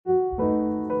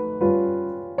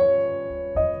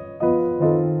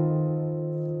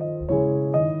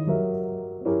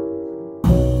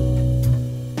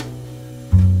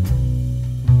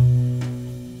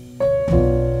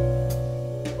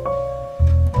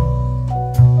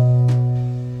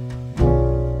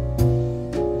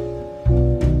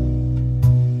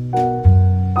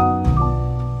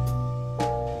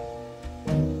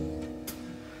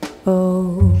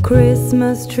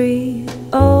Christmas tree,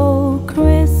 oh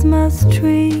Christmas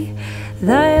tree,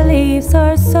 thy leaves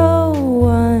are so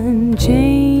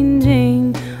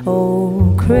unchanging.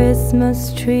 Oh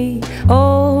Christmas tree,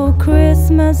 oh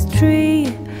Christmas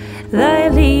tree, thy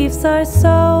leaves are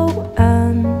so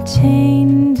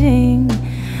unchanging.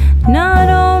 Not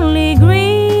only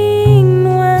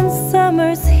green when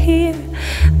summer's here,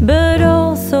 but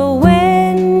also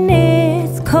when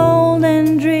it's cold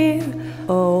and drear.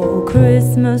 Oh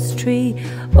Christmas tree,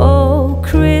 oh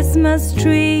Christmas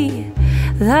tree,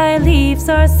 thy leaves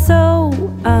are so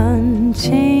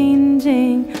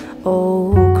unchanging.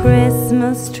 Oh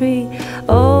Christmas tree,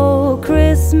 oh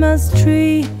Christmas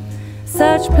tree,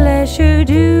 such pleasure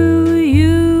do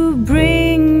you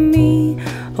bring me.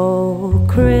 Oh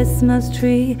Christmas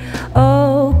tree,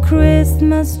 oh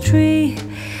Christmas tree,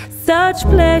 such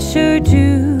pleasure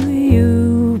do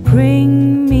you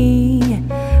bring me.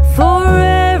 For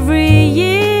every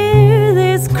year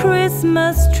this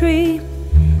Christmas tree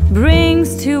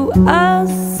brings to us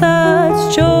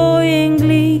such joy and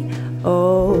glee.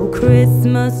 Oh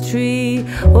Christmas tree,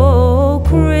 oh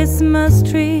Christmas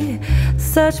tree,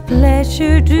 such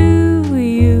pleasure do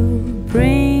you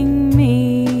bring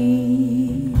me.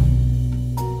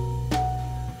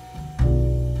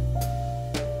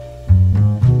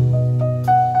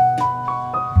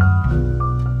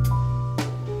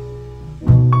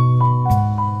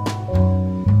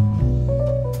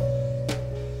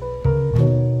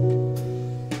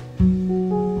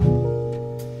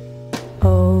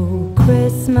 Oh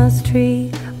Christmas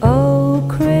tree, oh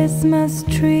Christmas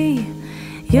tree,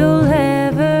 you'll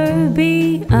ever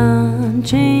be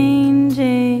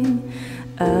unchanging,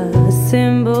 a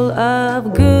symbol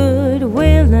of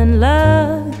goodwill and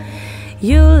love.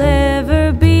 You'll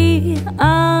ever be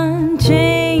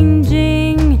unchanging.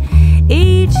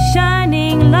 Each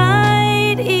shining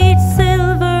light, each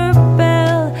silver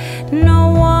bell,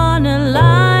 no one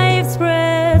alive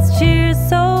spreads cheer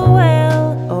so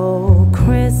well. Oh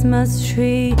Christmas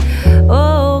tree,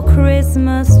 oh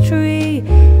Christmas tree,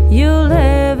 you'll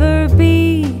ever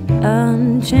be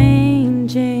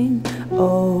unchanging.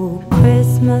 Oh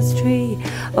Christmas tree,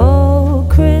 oh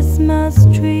Christmas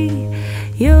tree,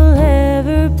 you'll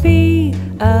ever be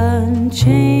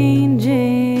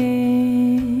unchanging.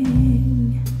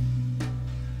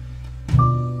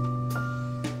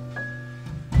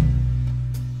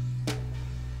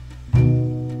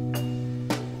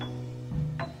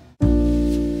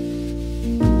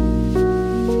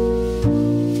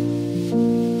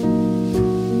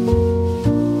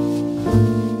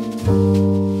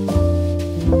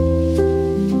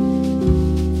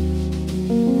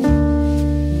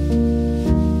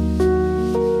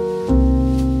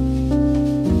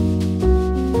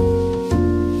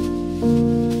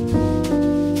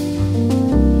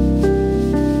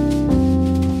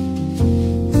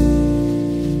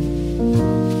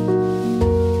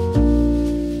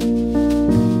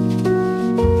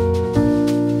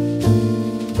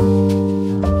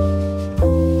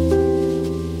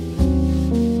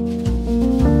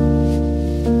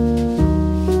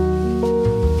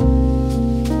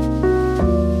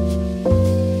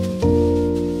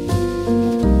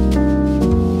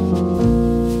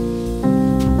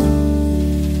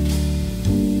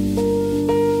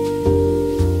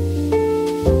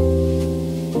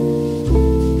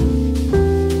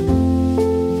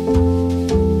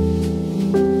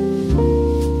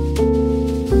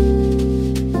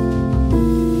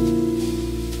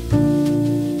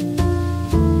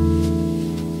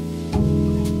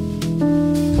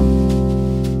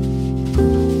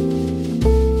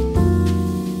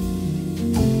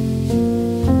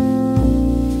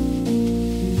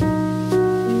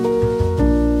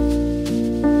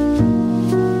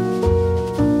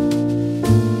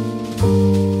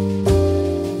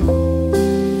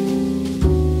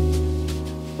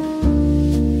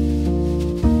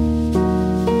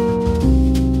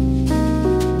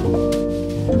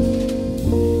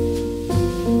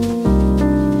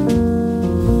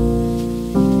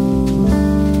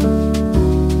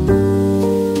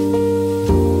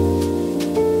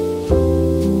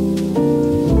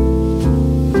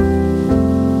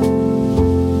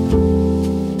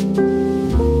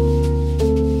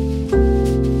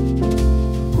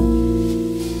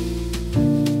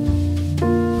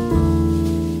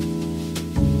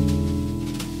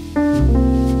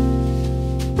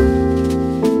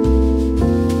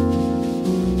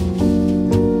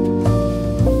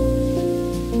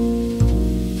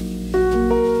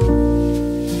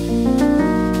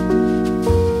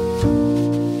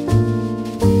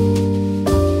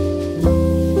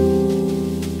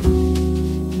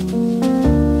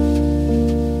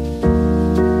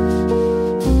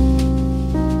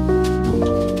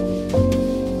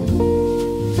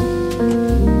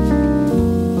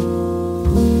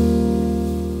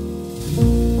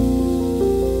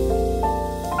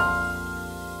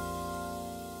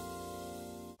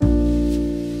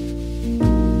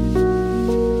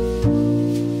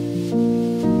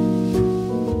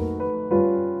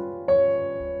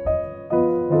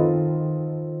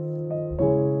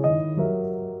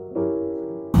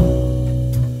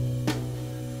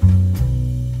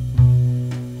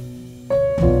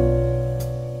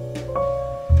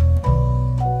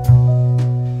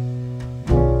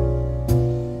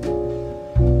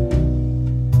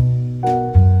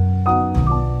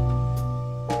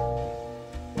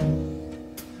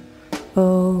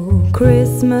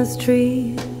 Christmas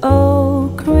tree,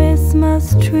 oh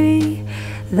Christmas tree,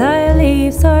 thy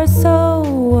leaves are so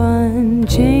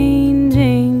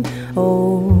unchanging.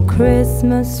 Oh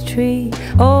Christmas tree,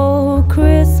 oh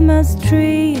Christmas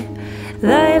tree,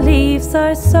 thy leaves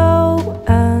are so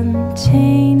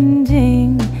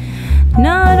unchanging.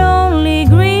 Not only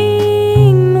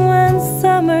green when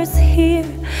summer's here,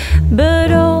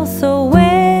 but also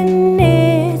when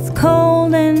it's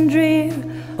cold and drear.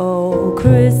 Oh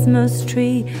Christmas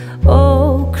tree,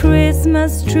 oh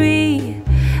Christmas tree,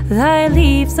 thy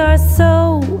leaves are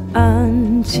so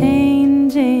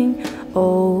unchanging.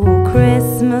 Oh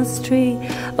Christmas tree,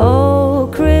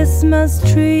 oh Christmas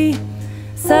tree,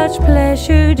 such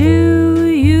pleasure do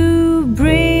you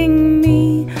bring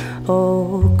me.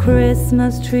 Oh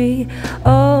Christmas tree,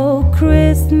 oh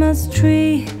Christmas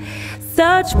tree,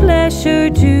 such pleasure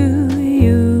do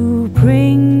you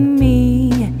bring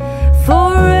me.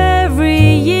 For every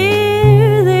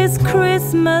year this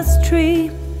Christmas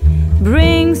tree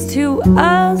brings to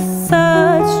us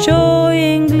such joy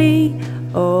and glee.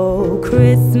 Oh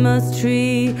Christmas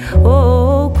tree,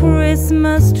 oh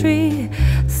Christmas tree,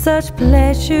 such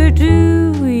pleasure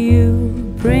do you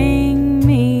bring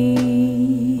me.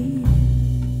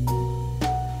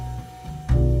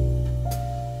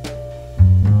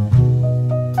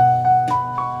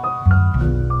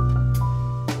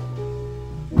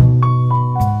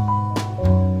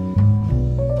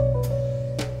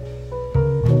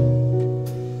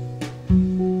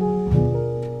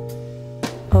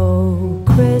 Oh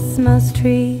Christmas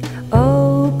tree,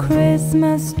 oh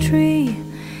Christmas tree,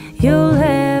 you'll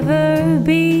ever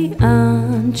be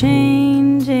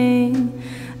unchanging,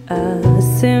 a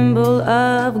symbol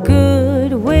of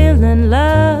goodwill and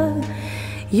love.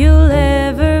 You'll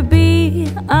ever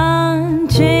be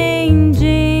unchanging.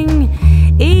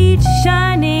 Each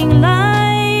shining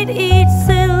light, each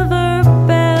silver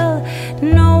bell,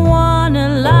 no one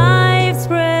alive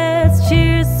spreads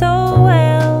cheer so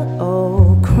well.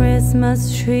 Oh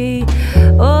Christmas tree,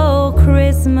 oh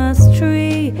Christmas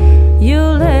tree,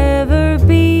 you'll ever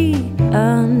be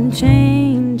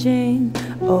unchanging.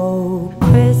 Oh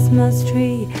Christmas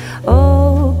tree,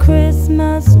 oh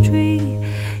Christmas tree,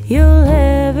 you'll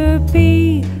ever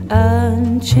be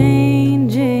unchanging.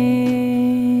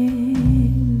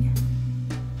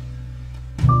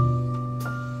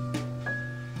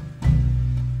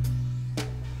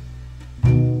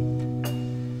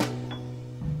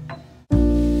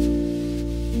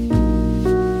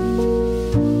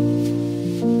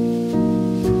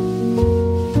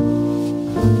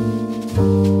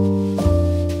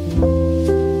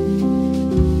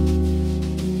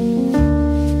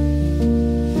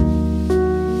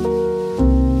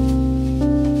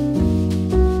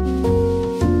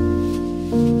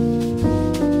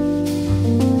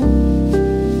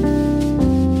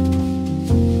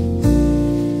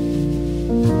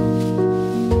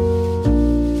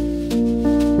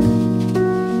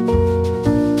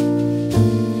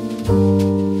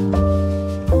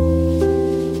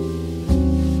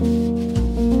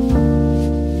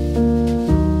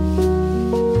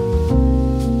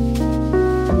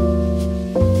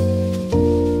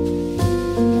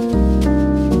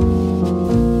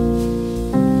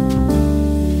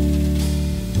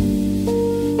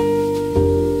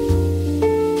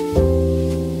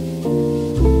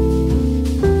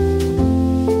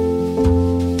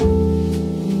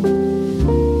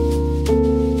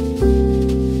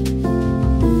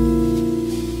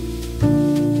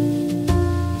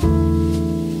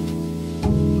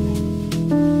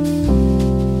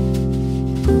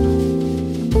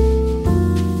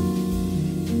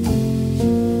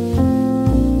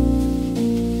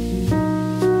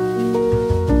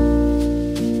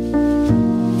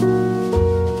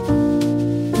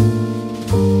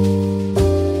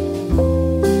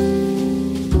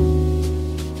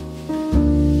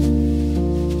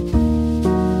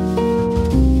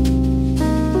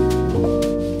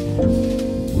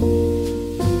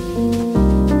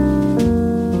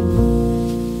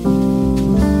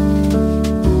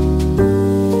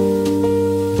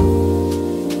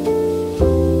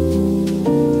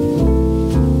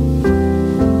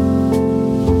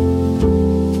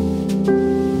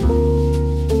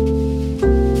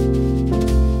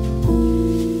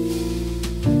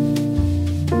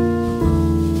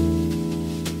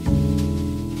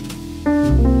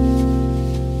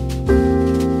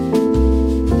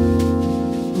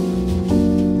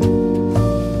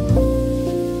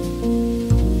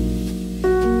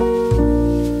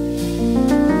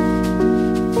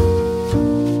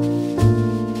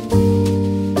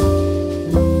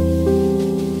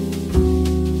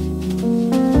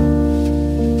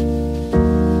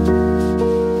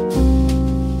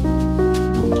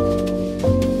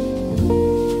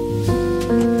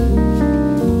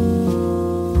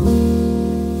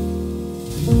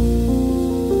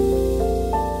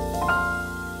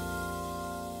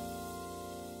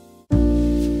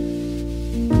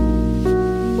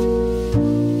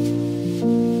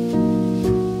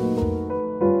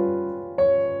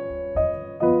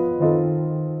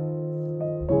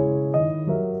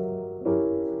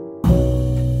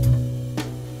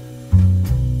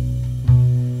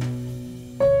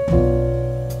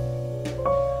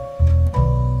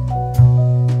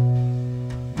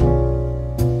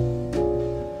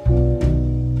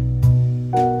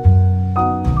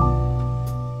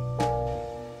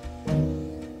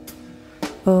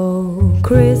 Oh,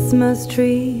 Christmas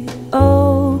tree,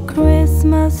 oh,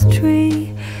 Christmas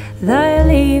tree, thy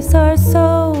leaves are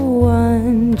so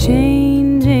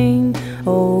unchanging.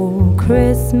 Oh,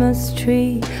 Christmas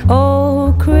tree,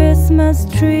 oh, Christmas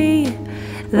tree,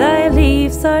 thy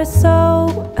leaves are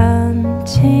so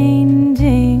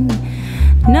unchanging.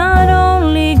 Not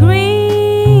only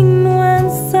green when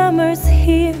summer's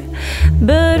here,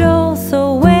 but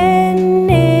also when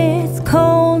it's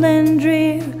cold and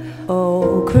drear.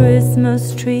 Oh,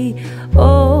 Christmas tree,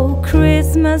 oh,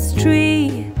 Christmas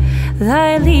tree,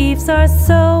 thy leaves are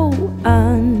so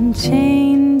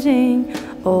unchanging.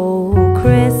 Oh,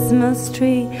 Christmas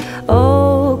tree,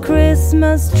 oh,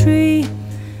 Christmas tree,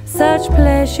 such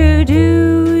pleasure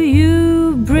do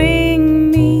you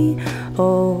bring me.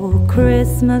 Oh,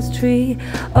 Christmas tree,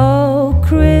 oh,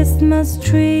 Christmas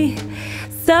tree,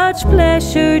 such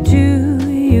pleasure do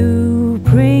you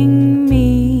bring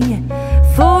me.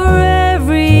 For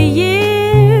every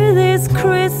year this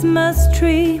Christmas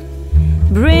tree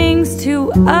brings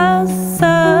to us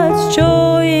such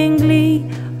joy and glee.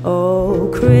 Oh,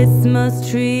 Christmas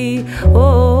tree,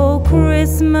 oh,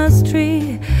 Christmas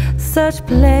tree, such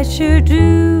pleasure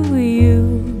do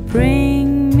you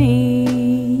bring me.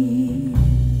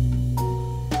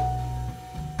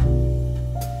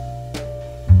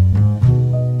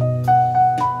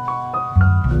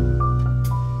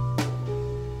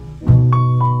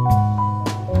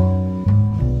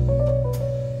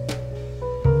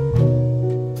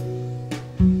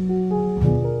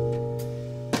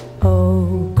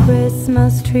 Oh,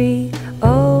 Christmas tree,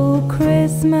 oh,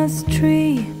 Christmas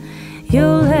tree,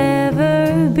 you'll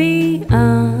ever be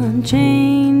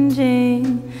unchanging,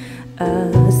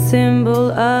 a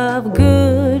symbol of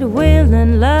goodwill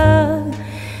and love.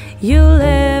 You'll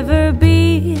ever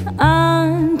be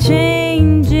unchanging.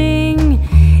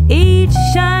 Each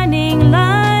shining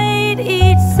light,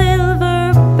 each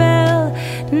silver bell,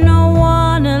 no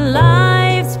one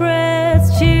alive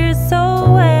spreads cheer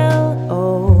so well.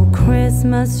 Oh,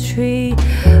 Christmas tree,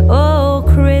 oh,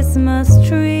 Christmas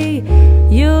tree,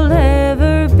 you'll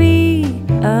ever be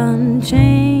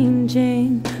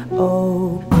unchanging.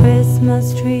 Oh,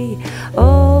 Christmas tree,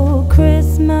 oh,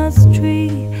 Christmas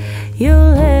tree,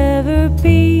 you'll ever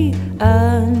be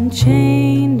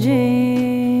unchanging.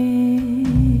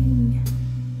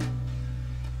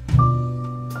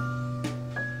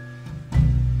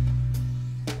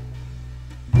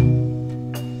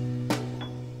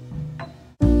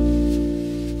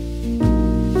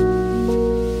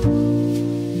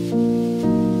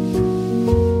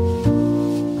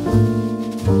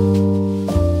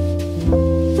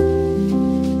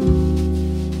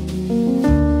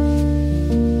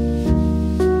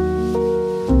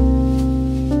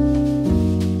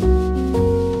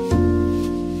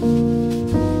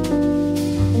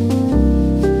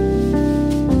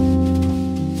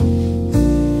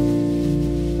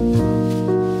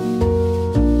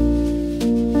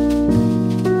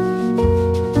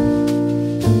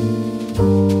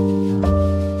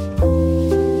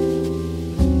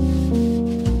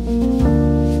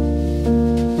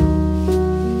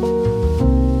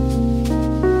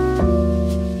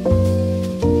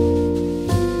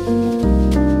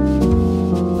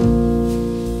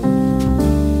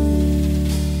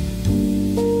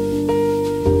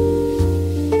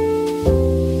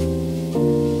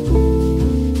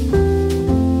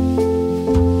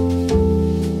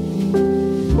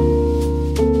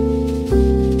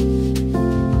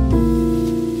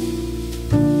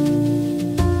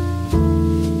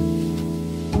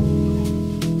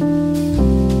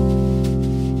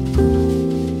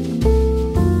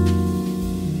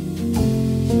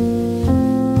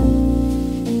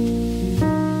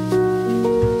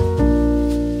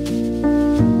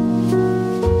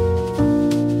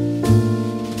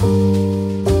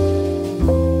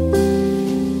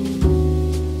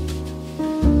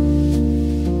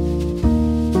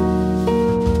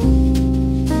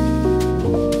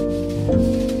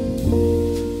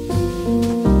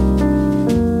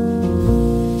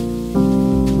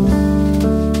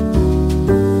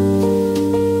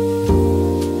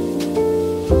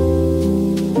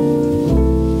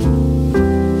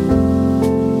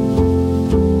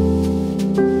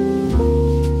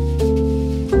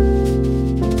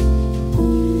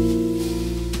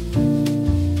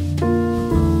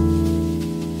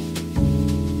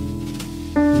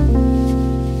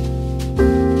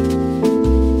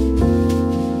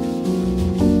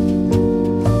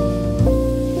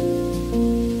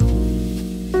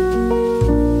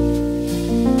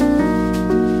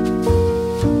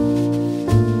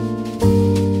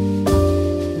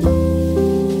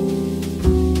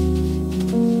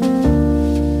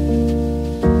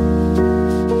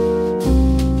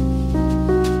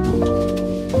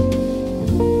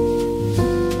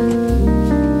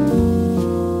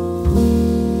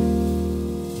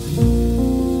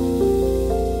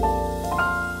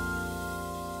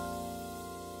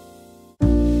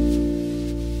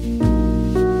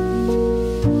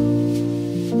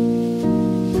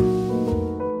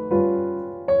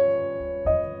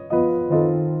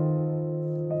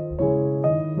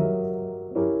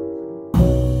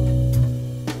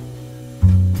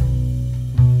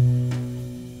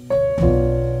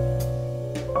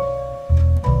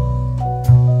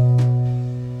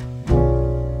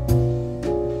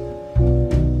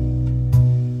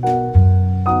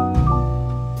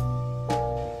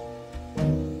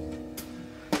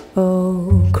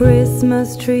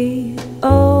 Christmas tree,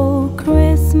 oh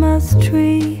Christmas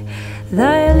tree,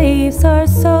 thy leaves are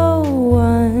so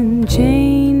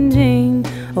unchanging.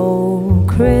 Oh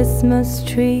Christmas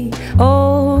tree,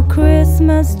 oh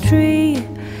Christmas tree,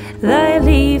 thy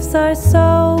leaves are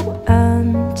so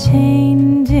unchanging.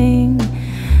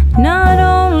 Not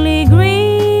only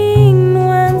green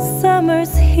when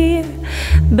summer's here,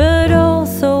 but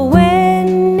also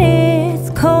when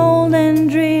it's cold and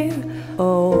drear.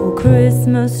 Oh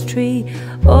Christmas tree,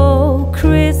 oh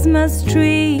Christmas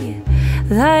tree,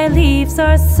 thy leaves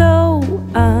are so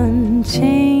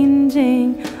unchanging.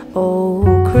 Oh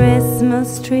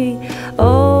Christmas tree,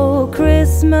 oh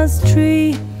Christmas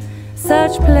tree,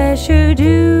 such pleasure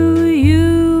do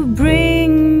you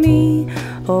bring me.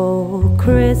 Oh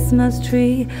Christmas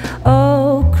tree,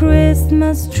 oh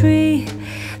Christmas tree,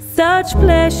 such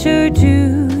pleasure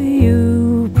do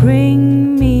you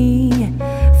bring me.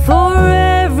 For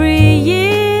every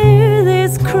year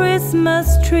this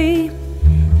Christmas tree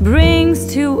brings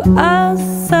to us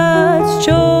such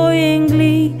joy and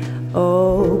glee.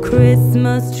 Oh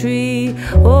Christmas tree,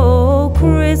 oh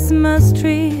Christmas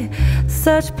tree,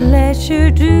 such pleasure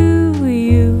do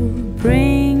you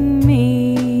bring me.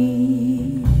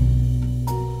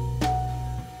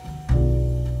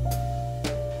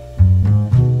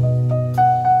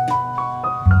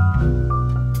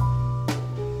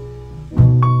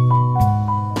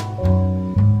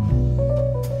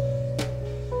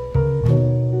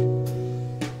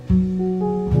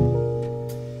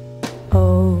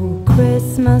 Oh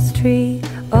Christmas tree,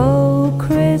 oh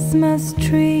Christmas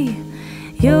tree,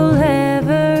 you'll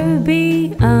ever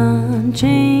be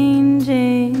unchanging,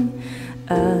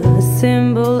 a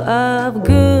symbol of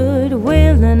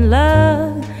goodwill and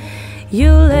love.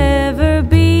 You'll ever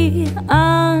be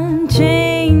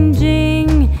unchanging.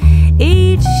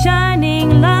 Each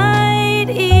shining light,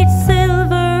 each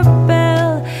silver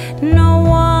bell, no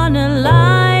one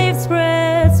alive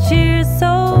spreads cheer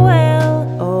so well.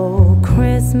 Oh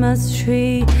Christmas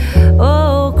tree,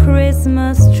 oh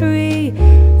Christmas tree,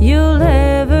 you'll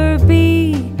ever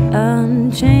be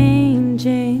unchanging.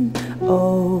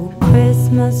 Oh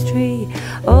Christmas tree,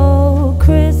 oh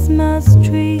Christmas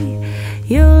tree,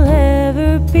 you'll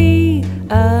ever be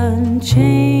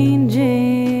unchanging.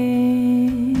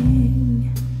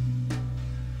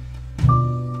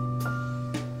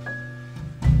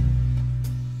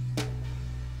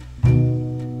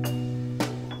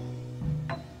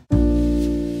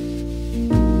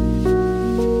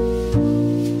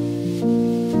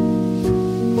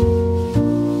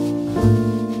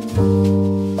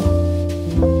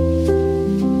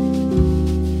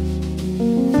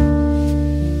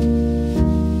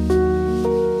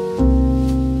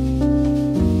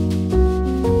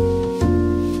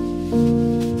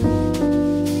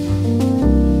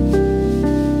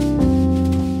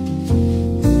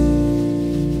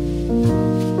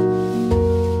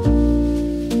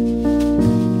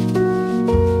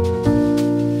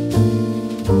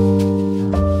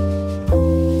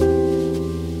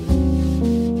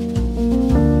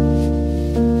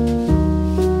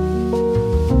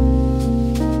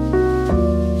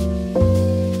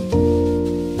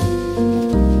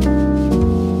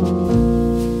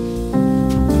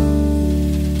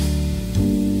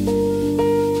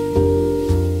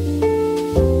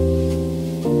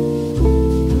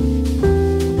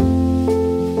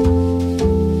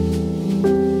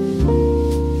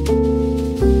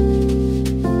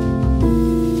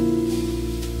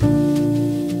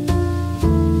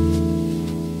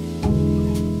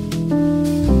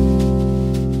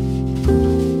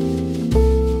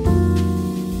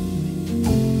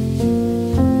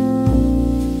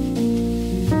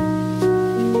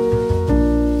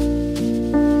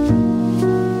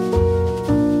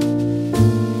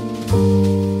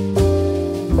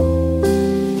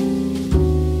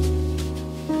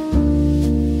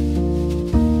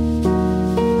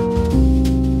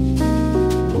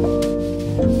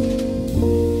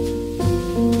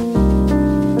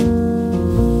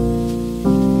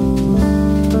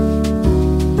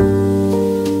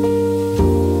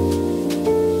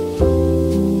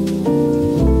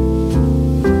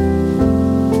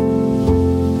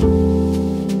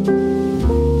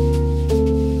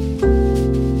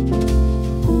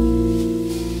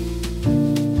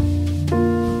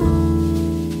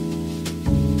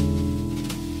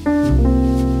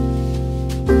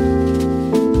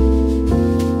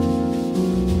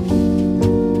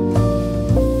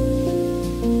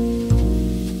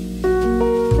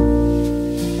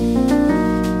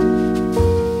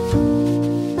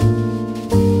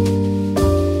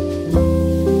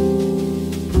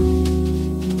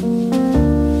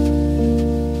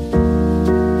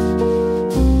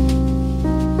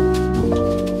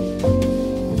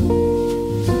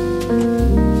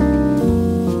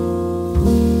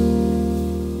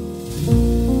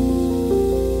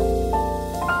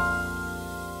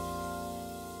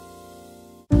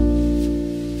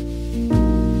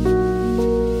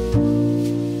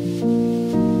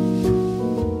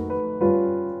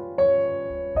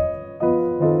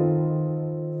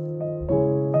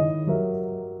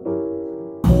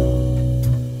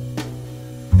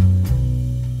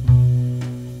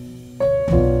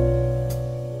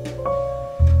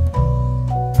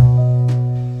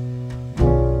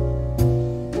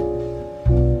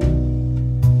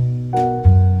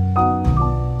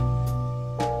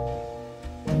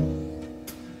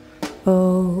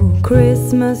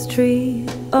 Christmas tree,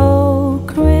 oh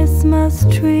Christmas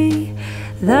tree,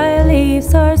 thy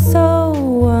leaves are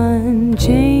so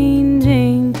unchanging.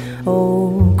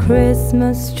 Oh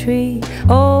Christmas tree,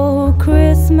 oh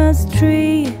Christmas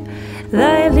tree,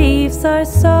 thy leaves are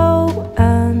so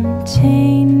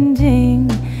unchanging.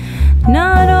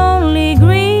 Not only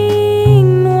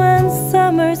green when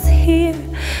summer's here,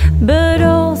 but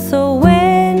also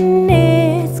when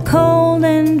it's cold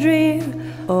and drear.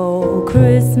 Oh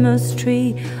Christmas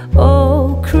tree,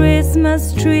 oh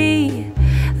Christmas tree,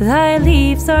 thy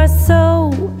leaves are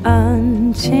so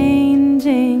unchanging.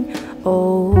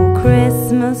 Oh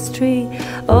Christmas tree,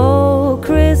 oh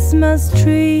Christmas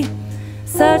tree,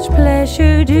 such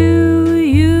pleasure do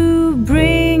you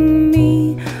bring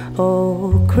me.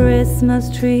 Oh Christmas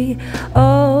tree,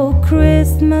 oh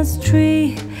Christmas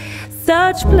tree,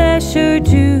 such pleasure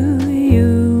do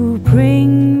you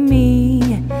bring me.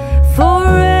 For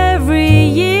every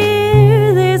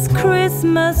year this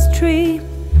Christmas tree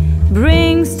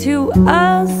brings to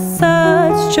us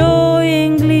such joy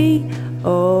and glee.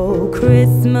 Oh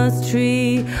Christmas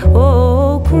tree,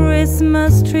 oh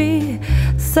Christmas tree,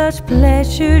 such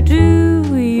pleasure do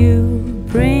you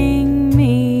bring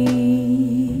me.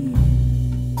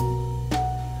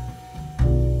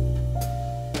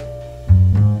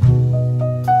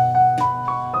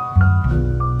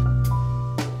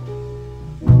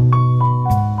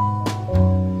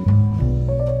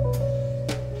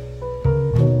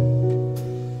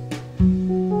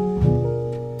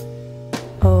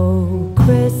 Oh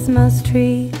Christmas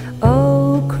tree,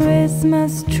 oh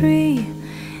Christmas tree,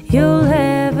 you'll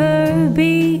ever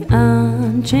be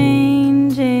unchanging,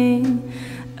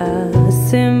 a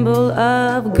symbol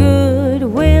of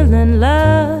goodwill and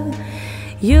love.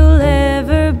 You'll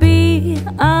ever be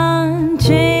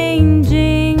unchanging.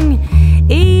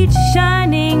 Each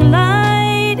shining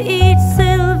light, each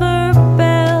silver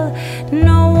bell,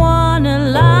 no one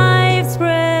alive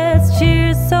spreads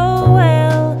cheer so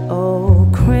well. Oh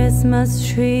Christmas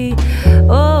tree,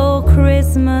 oh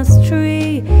Christmas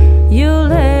tree,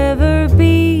 you'll ever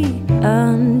be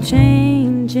unchanging.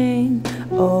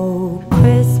 Oh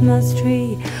Christmas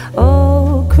tree,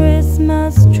 oh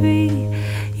Christmas tree,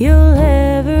 you'll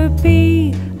ever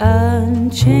be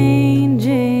unchanging.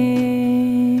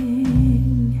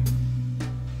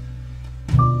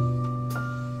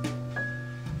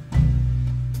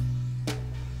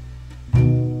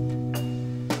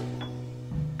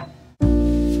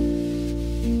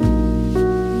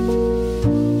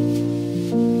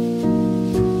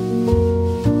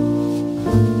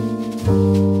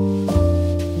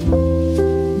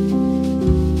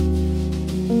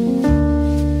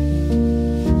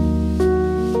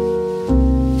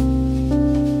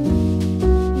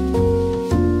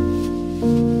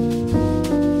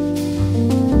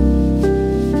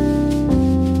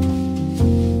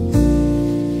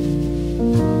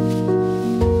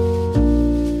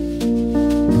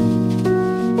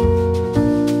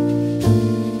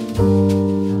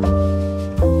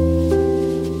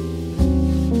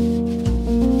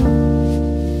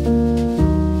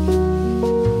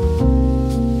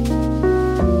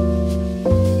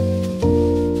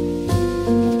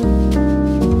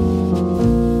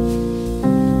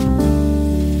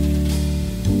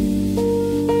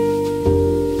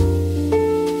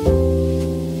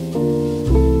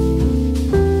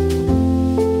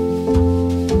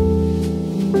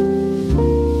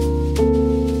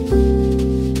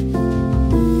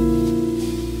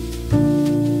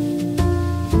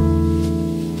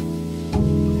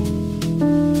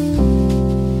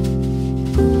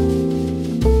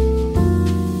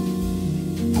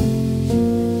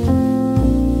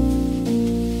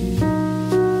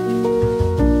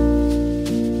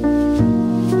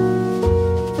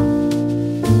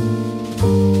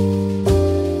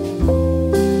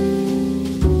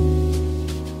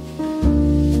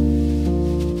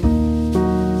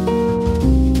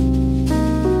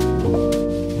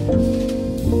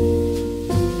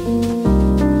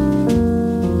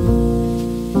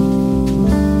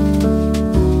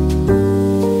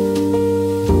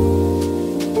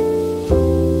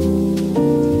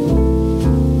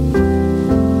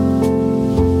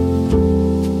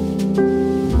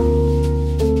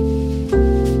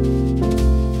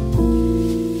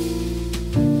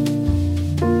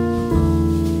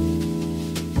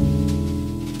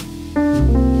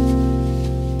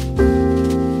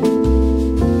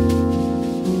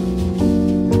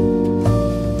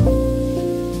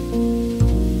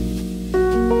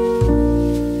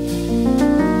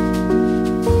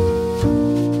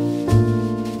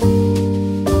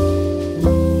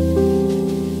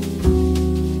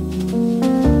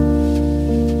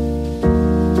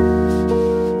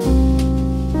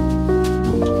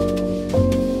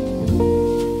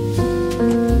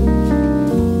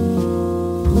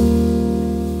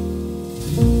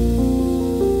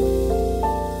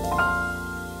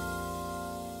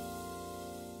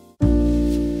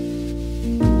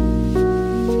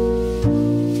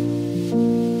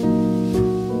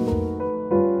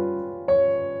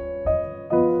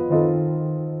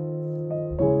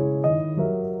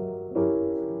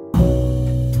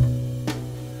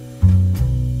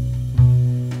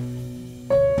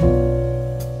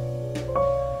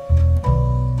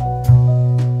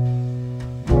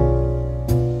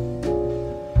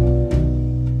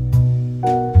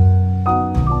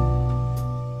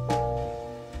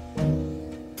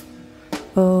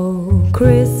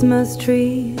 Christmas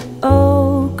tree,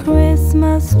 oh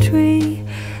Christmas tree,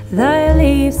 thy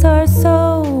leaves are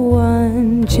so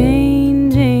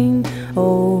unchanging.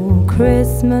 Oh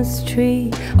Christmas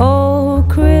tree, oh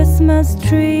Christmas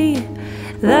tree,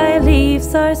 thy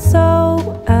leaves are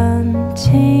so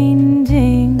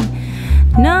unchanging.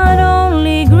 Not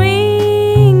only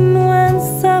green when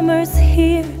summer's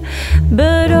here,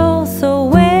 but also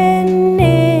when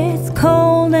it's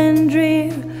cold and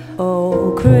drear.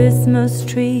 Oh Christmas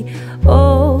tree,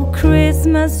 oh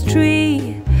Christmas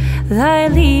tree, thy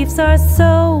leaves are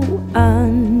so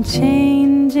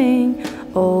unchanging.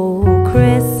 Oh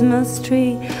Christmas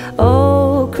tree,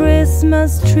 oh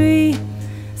Christmas tree,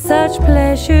 such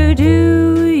pleasure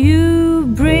do you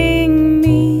bring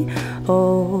me.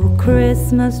 Oh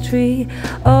Christmas tree,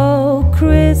 oh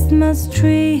Christmas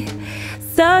tree,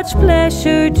 such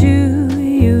pleasure do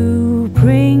you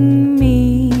bring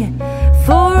me.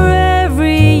 For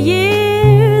every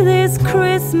year this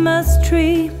Christmas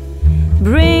tree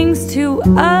brings to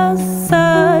us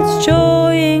such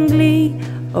joy and glee.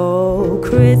 Oh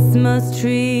Christmas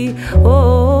tree,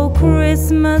 oh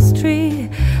Christmas tree,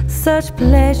 such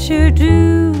pleasure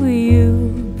do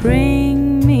you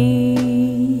bring me.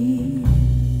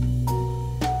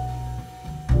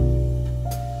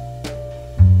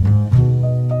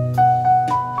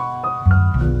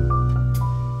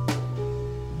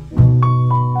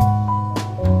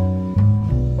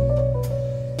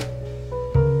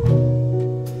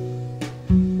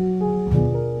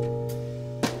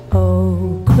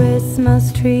 Oh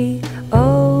Christmas tree,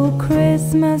 oh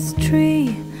Christmas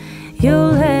tree,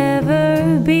 you'll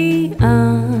ever be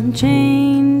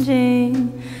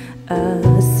unchanging,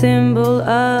 a symbol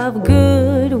of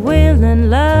goodwill and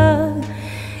love.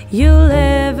 You'll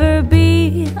ever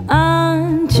be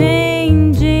unchanging,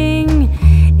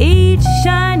 each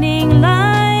shining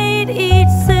light, each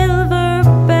silver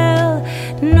bell.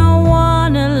 No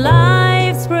one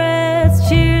alive spreads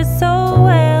cheer so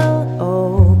well.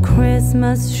 Oh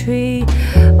Christmas tree,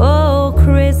 oh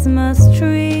Christmas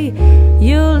tree,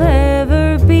 you'll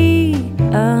ever be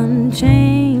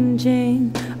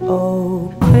unchanging.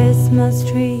 Oh Christmas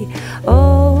tree,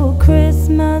 oh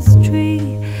Christmas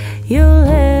tree, you'll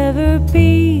ever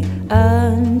be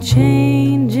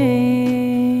unchanging.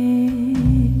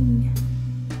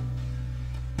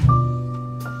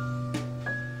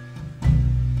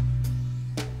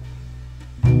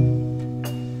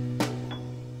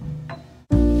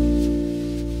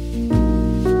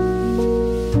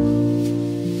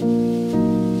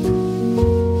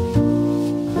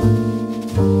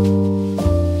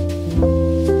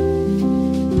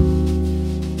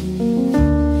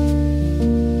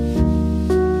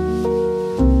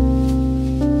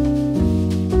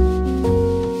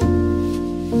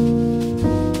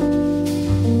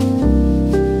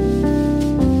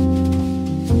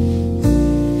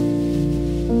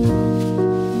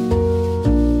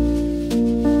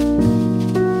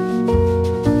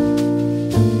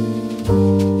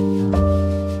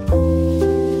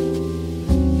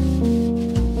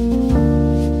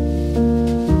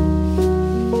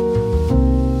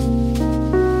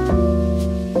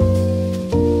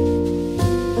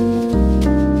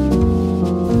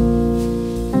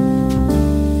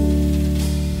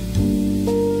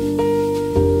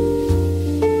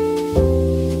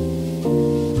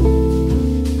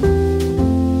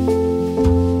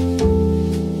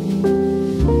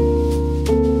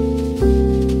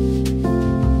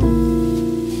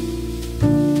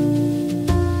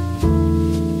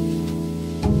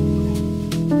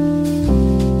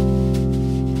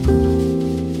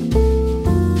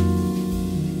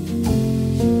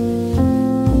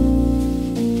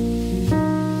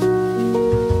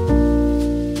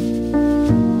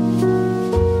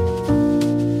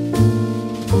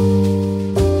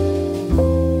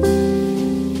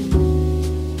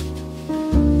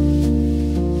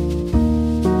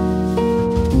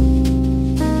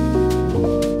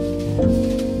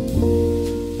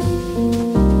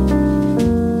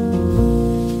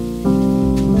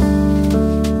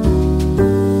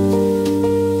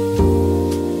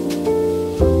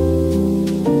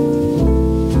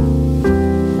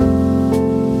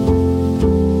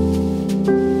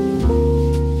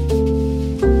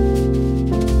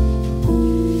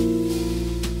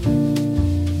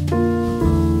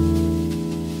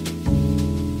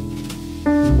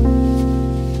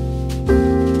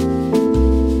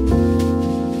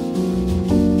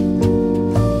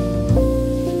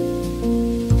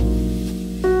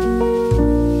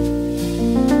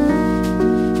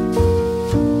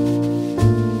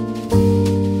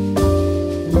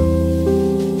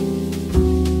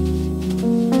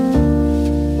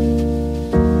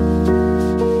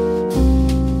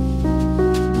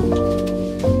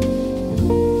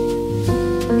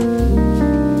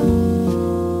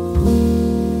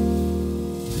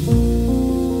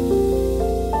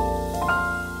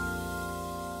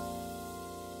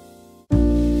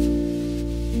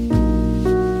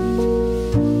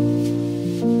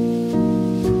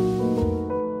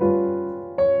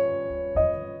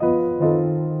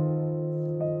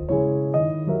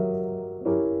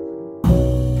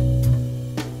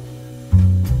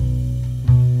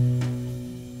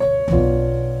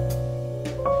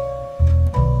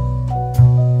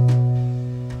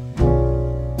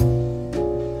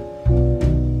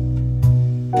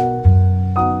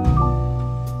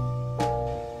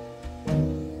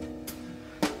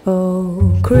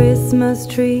 Christmas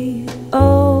tree,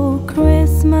 oh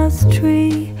Christmas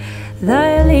tree,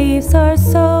 thy leaves are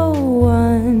so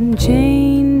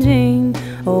unchanging.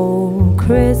 Oh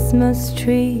Christmas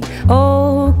tree,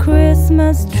 oh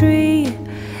Christmas tree,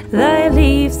 thy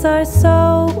leaves are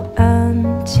so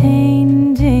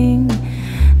unchanging.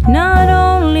 Not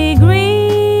only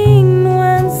green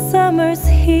when summer's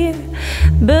here,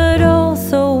 but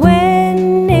also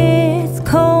when it's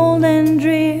cold and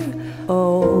drear.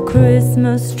 Oh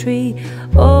Christmas tree,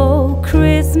 oh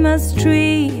Christmas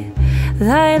tree,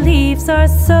 thy leaves are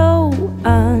so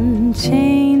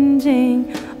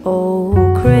unchanging.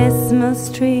 Oh Christmas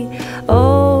tree,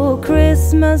 oh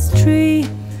Christmas tree,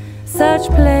 such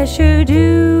pleasure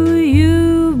do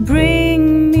you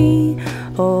bring me.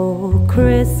 Oh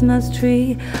Christmas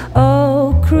tree,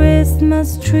 oh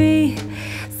Christmas tree,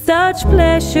 such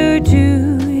pleasure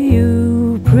do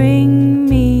you bring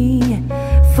me.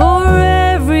 For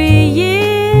every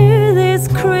year this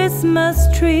Christmas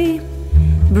tree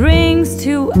brings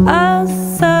to us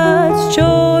such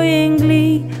joy and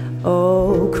glee.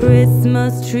 Oh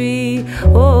Christmas tree,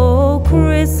 oh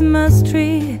Christmas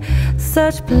tree,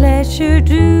 such pleasure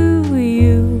do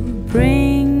you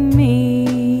bring me.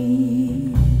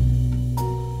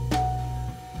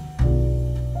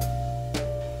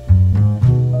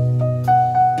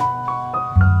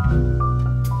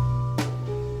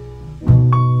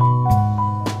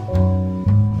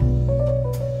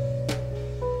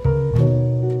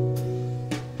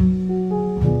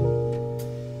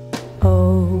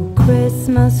 Oh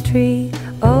Christmas tree,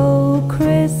 oh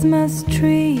Christmas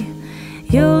tree,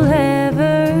 you'll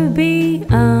ever be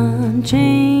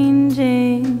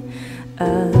unchanging,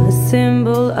 a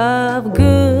symbol of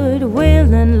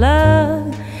goodwill and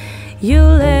love.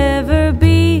 You'll ever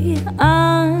be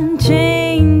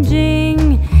unchanging.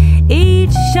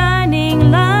 Each shining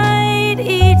light,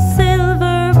 each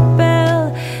silver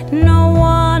bell, no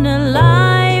one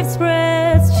alive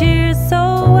spreads cheer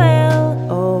so well.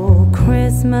 Oh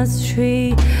Christmas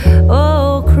tree,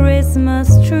 oh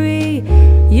Christmas tree,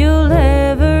 you'll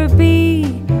ever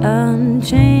be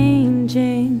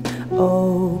unchanging.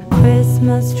 Oh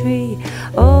Christmas tree,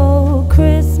 oh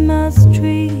Christmas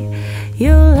tree,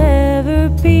 you'll ever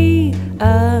be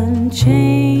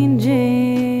unchanging.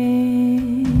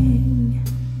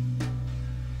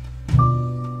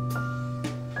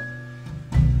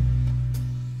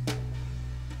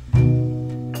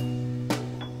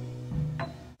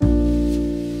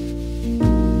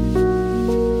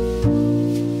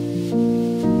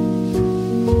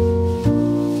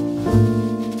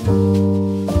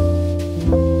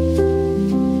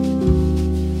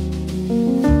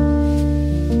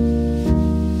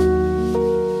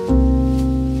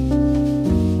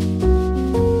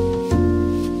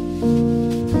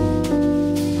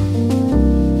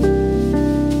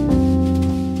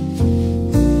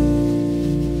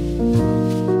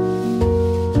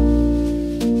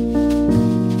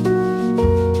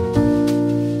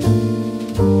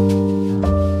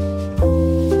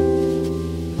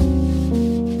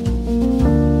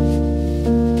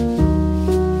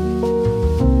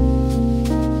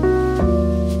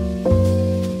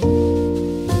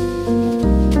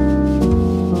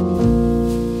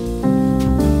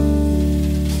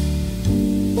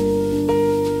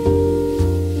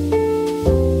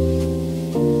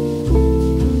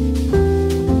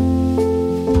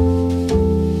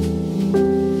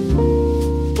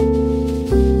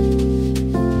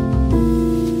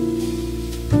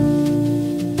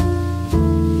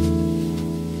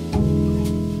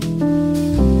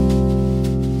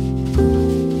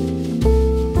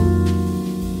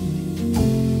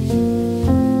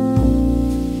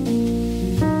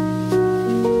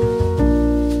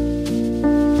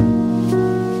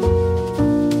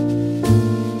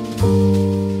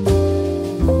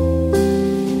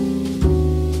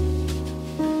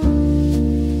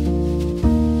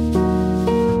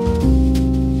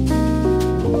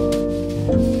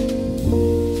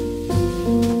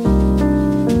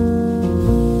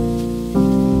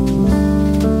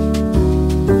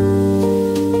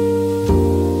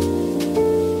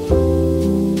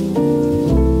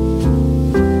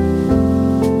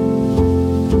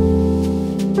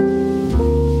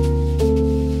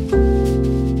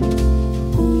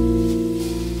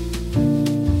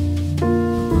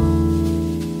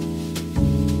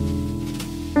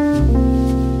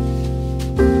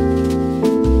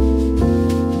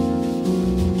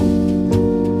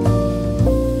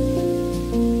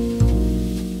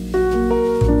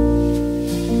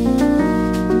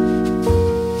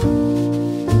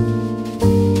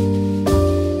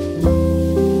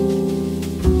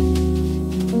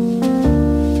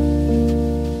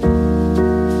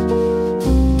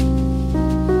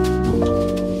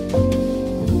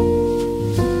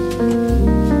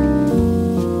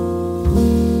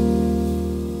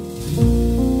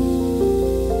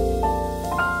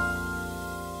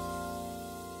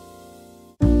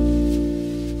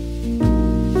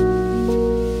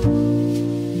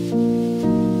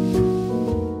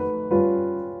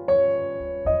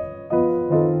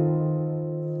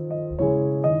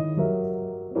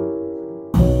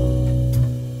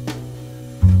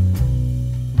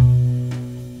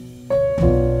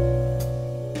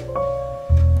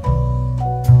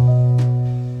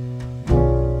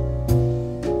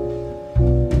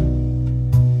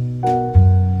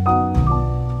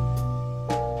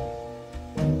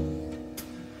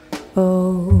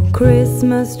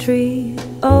 Christmas tree,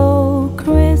 oh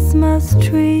Christmas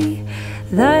tree,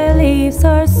 thy leaves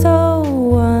are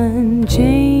so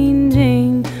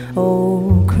unchanging.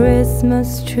 Oh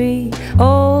Christmas tree,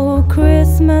 oh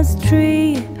Christmas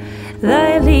tree,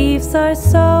 thy leaves are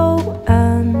so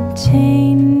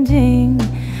unchanging.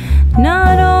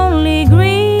 Not only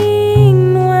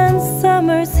green when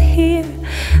summer's here,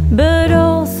 but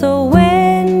also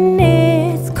when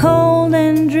it's cold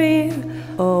and drear.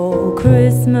 Oh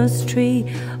Christmas tree,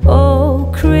 oh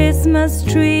Christmas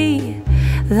tree,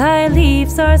 thy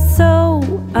leaves are so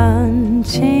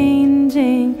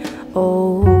unchanging.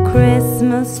 Oh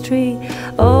Christmas tree,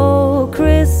 oh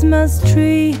Christmas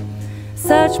tree,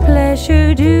 such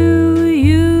pleasure do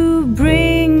you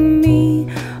bring me.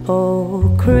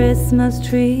 Oh Christmas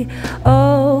tree,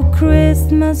 oh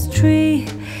Christmas tree,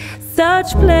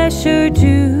 such pleasure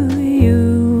do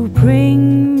you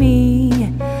bring me.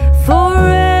 For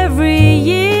every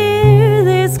year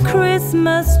this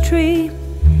Christmas tree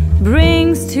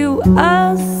brings to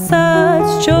us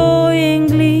such joy and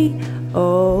glee.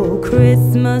 Oh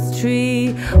Christmas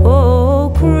tree,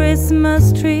 oh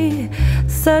Christmas tree,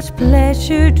 such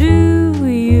pleasure do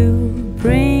you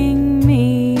bring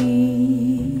me.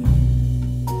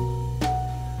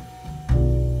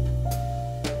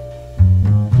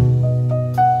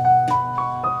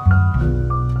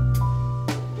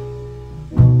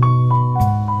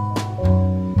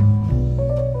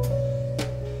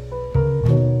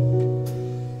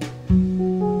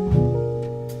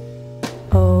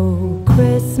 Oh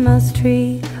Christmas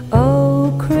tree,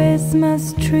 oh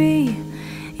Christmas tree,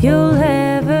 you'll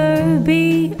ever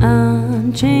be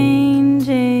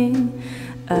unchanging,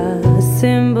 a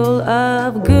symbol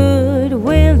of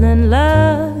goodwill and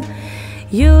love.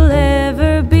 You'll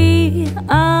ever be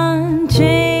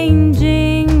unchanging.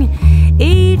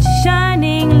 Each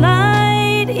shining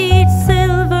light, each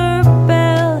silver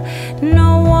bell,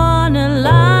 no one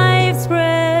alive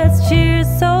spreads cheer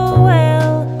so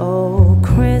well. Oh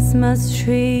Christmas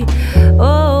tree,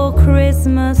 oh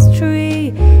Christmas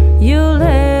tree, you'll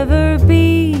ever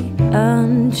be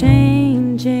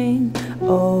unchanging.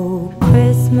 Oh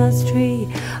Christmas tree,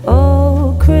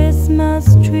 oh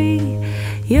Christmas tree,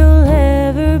 you'll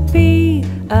ever be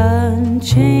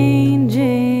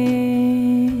unchanging.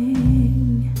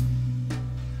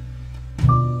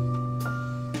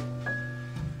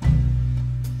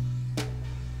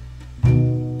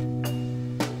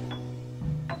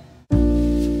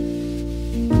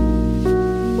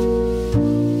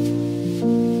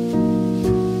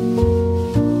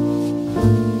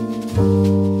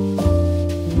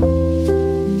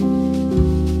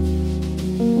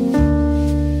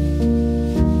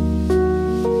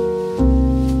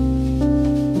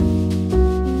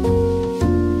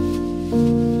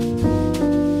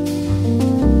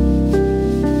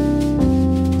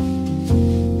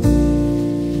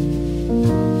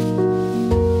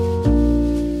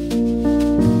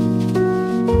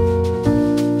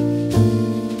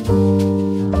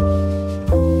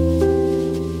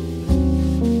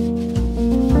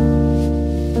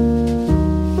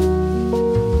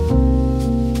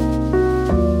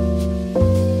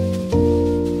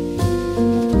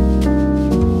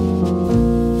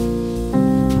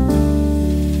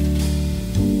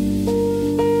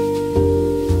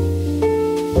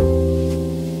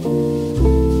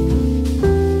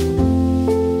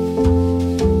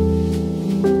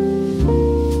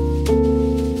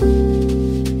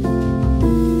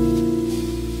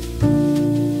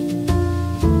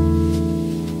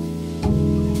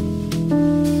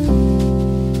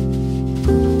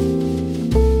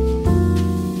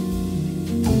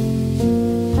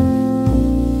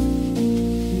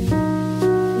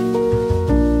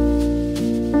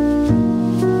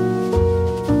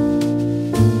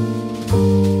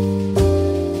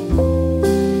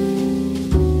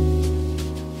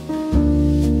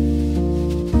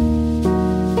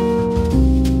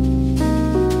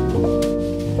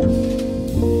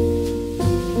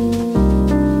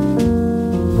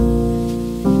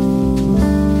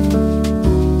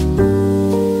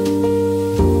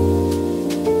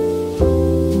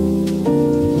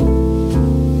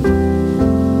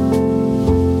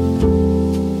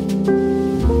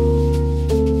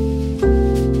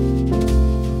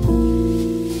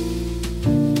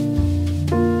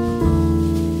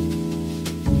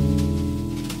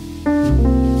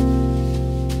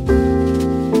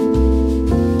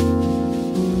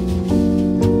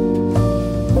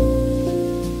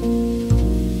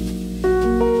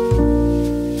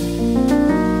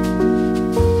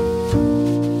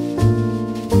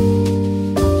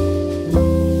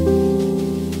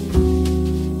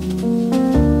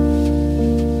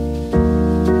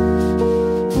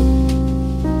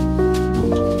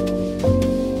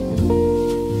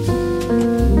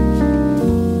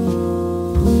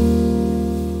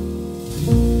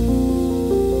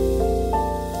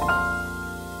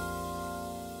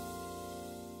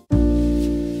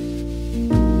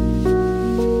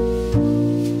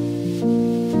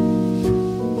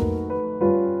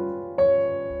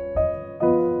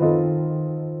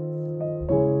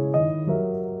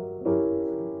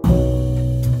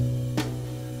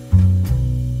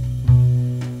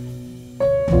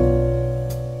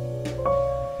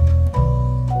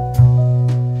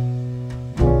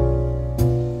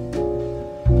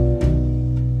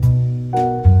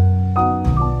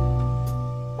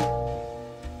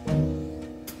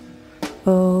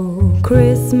 Oh,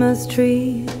 Christmas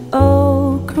tree,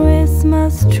 oh,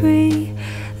 Christmas tree,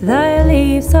 thy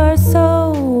leaves are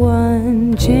so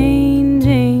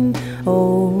unchanging.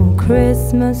 Oh,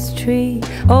 Christmas tree,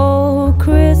 oh,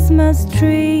 Christmas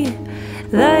tree,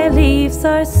 thy leaves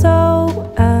are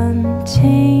so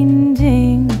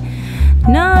unchanging.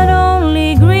 Not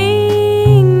only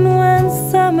green when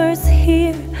summer's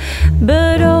here,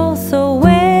 but also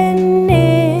when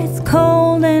it's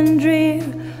cold and drear.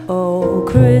 Oh,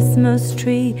 Christmas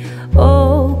tree,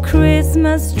 oh,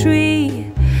 Christmas tree,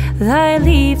 thy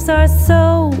leaves are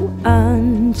so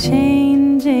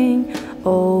unchanging.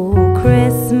 Oh,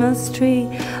 Christmas tree,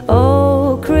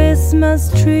 oh,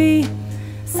 Christmas tree,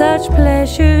 such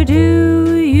pleasure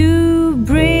do you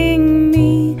bring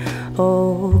me.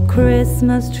 Oh,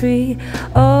 Christmas tree,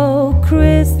 oh,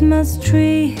 Christmas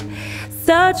tree,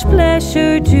 such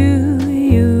pleasure do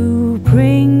you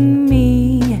bring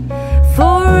me.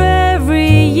 For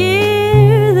every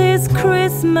year this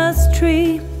Christmas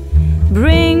tree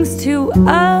brings to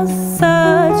us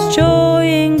such joy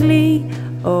and glee.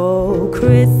 Oh,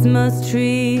 Christmas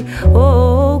tree,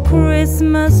 oh,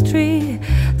 Christmas tree,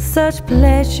 such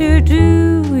pleasure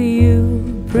do you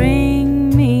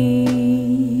bring me.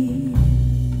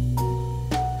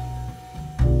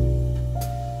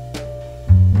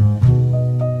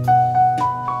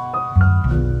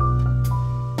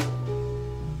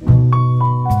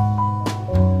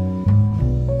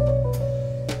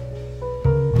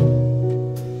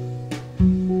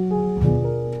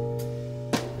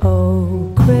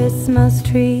 Oh, Christmas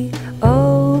tree,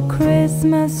 oh,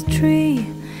 Christmas tree,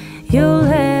 you'll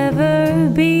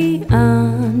ever be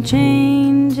unchanging,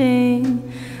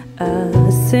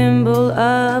 a symbol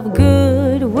of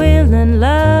goodwill and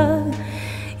love.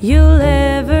 You'll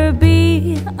ever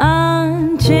be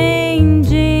unchanging.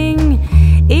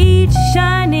 Each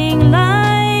shining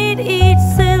light, each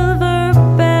silver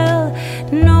bell,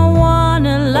 no one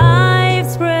alive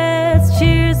spreads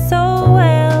cheer so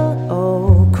well.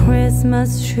 Oh,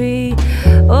 Christmas tree,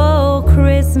 oh,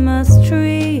 Christmas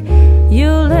tree,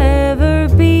 you'll ever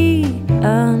be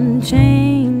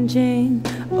unchanging.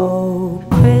 Oh,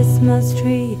 Christmas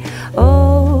tree,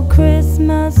 oh,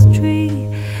 Christmas tree,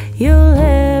 you'll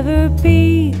ever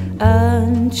be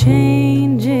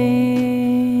unchanging.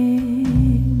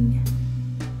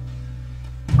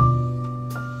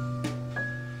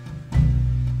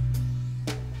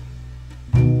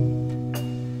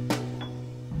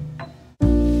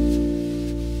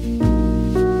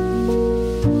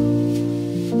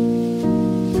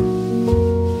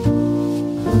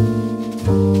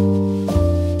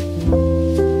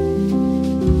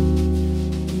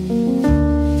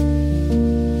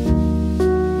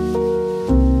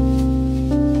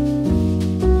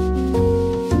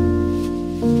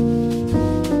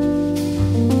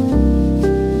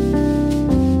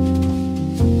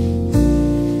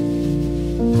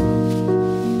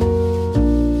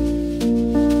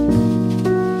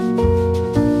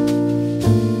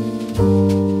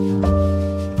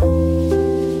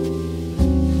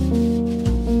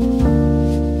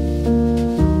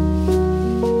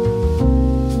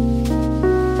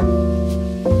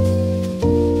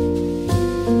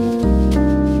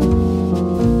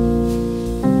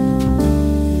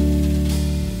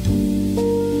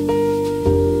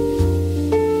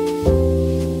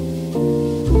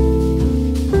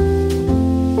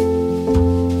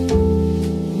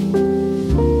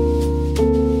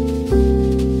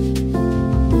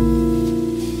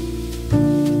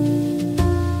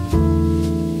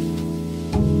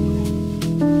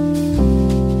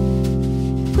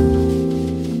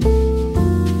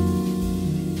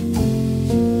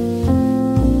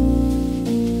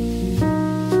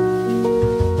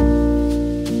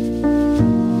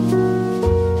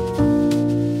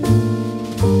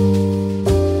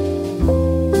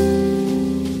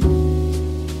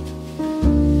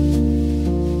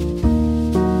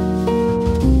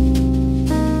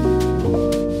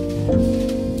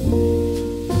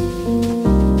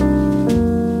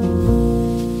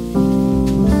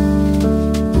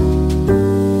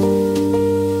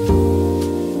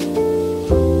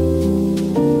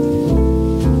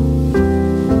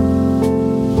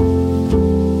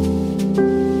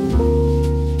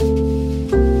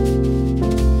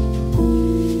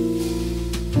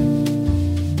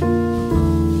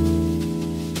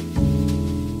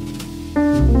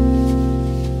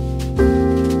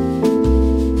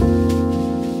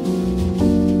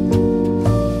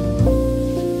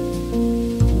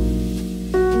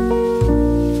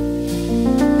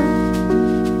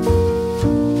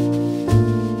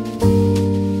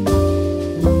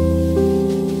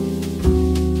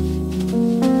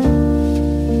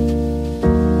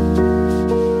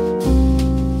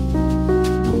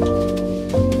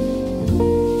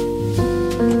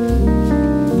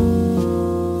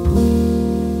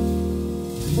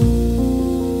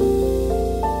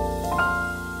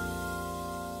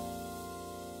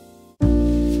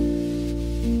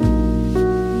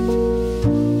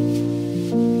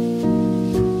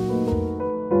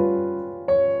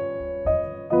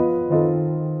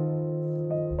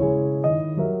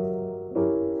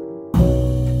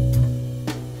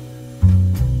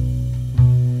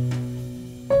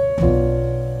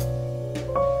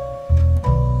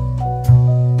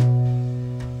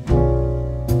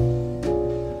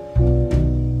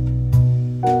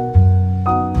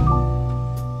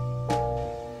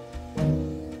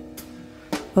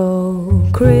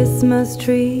 Christmas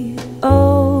tree,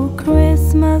 oh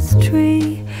Christmas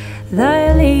tree,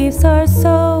 thy leaves are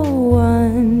so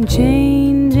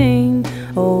unchanging.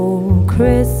 Oh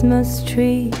Christmas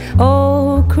tree,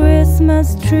 oh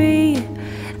Christmas tree,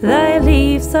 thy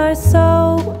leaves are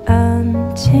so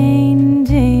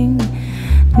unchanging.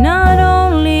 Not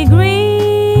only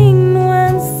green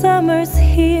when summer's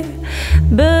here,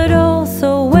 but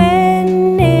also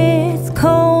when it's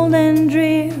cold and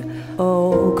drear.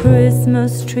 Oh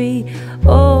Christmas tree,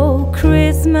 oh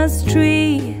Christmas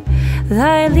tree,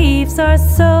 thy leaves are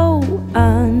so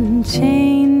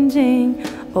unchanging.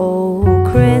 Oh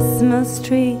Christmas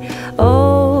tree,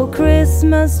 oh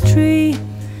Christmas tree,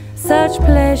 such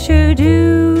pleasure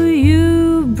do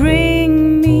you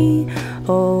bring me.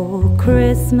 Oh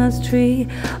Christmas tree,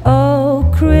 oh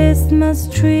Christmas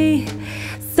tree,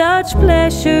 such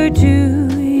pleasure do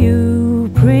you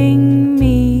bring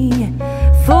me.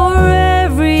 For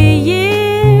every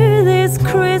year this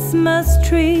Christmas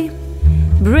tree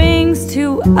brings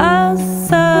to us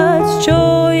such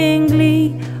joy and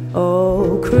glee.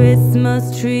 Oh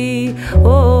Christmas tree,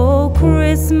 oh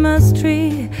Christmas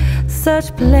tree,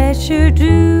 such pleasure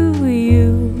do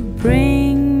you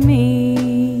bring me.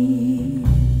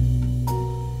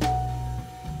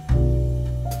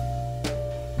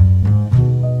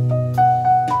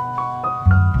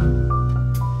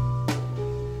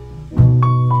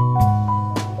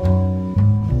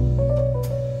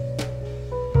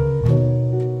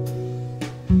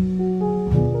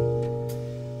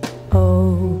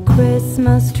 Oh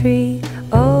Christmas tree,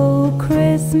 oh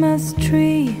Christmas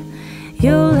tree,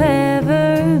 you'll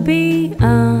ever be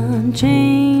unchanging,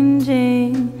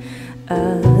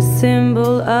 a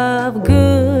symbol of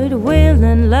goodwill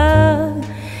and love.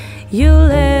 You'll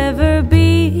ever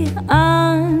be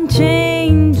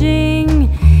unchanging.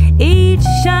 Each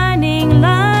shining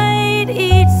light,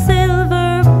 each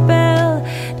silver bell,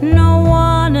 no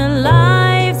one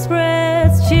alive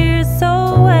spreads cheer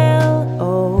so well.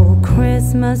 Oh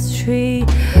Christmas tree,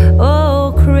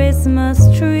 oh Christmas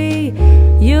tree,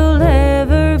 you'll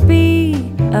ever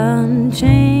be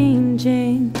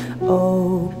unchanging.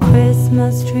 Oh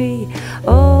Christmas tree,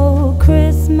 oh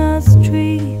Christmas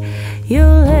tree,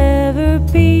 you'll ever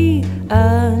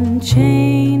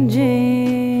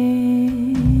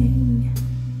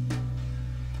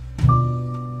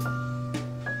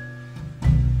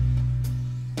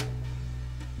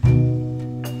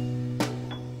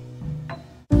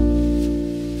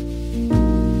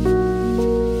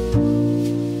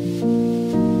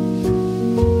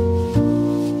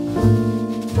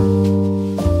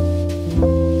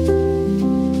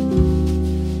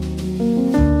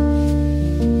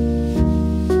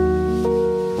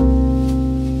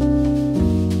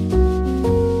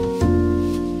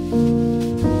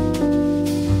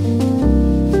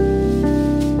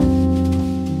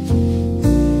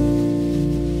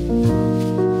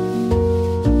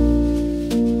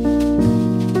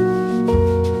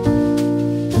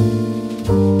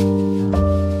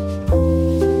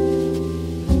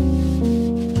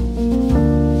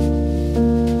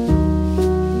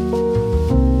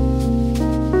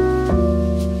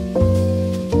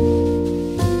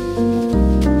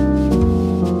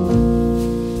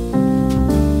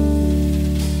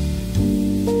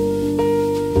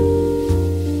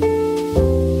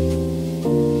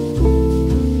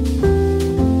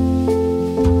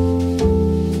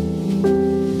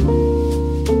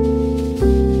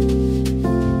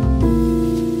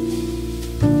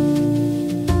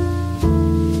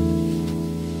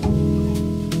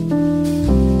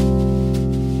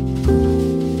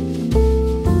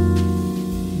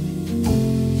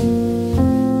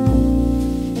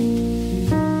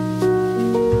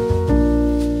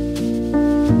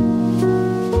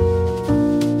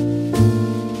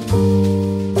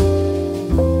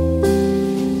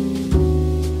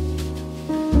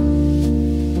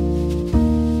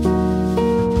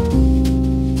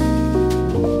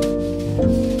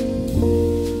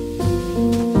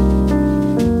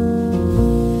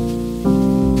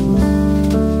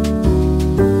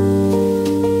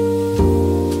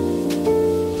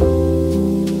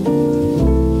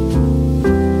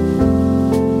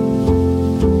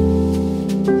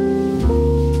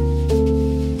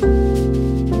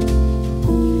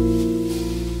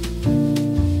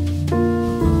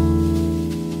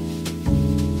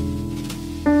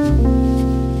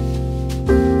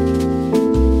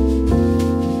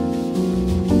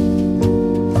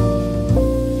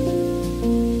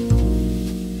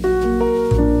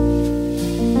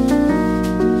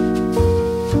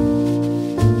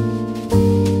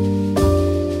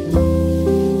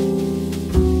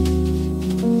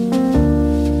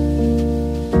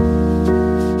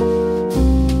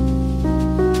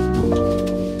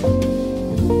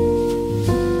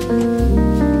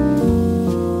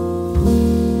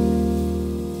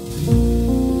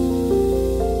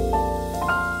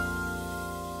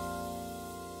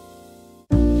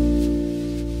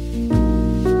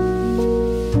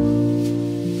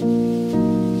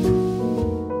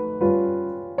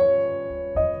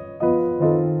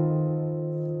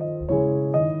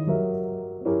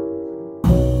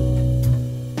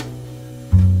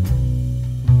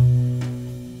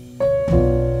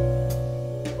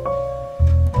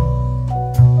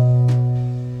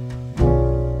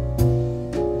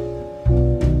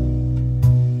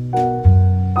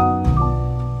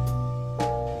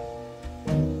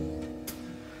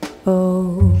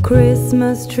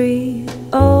Christmas tree,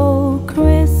 oh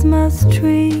Christmas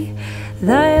tree,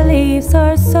 thy leaves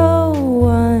are so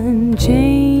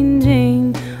unchanging.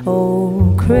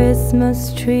 Oh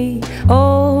Christmas tree,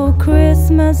 oh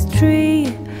Christmas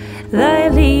tree, thy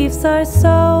leaves are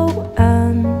so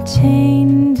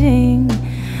unchanging.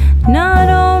 Not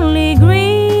only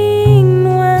green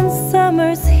when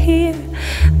summer's here,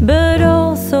 but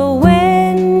also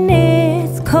when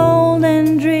it's cold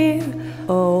and drear.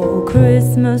 Oh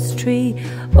Christmas tree,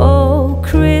 oh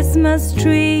Christmas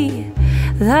tree,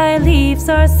 thy leaves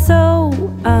are so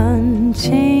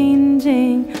unchanging.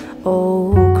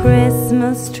 Oh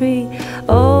Christmas tree,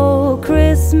 oh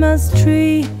Christmas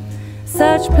tree,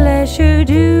 such pleasure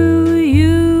do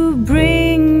you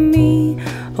bring me.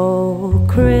 Oh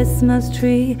Christmas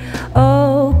tree,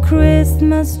 oh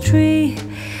Christmas tree,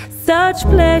 such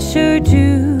pleasure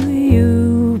do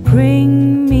you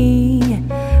bring me.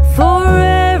 For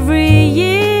every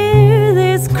year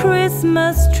this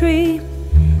Christmas tree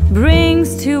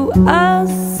brings to us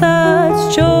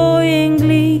such joy and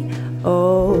glee.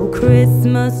 Oh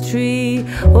Christmas tree,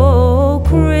 oh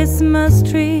Christmas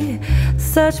tree,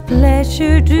 such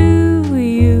pleasure do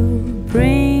you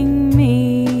bring me.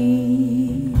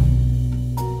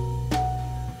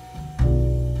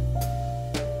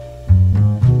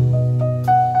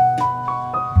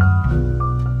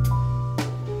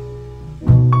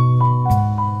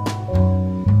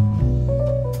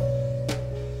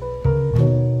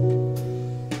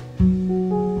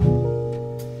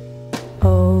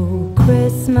 Oh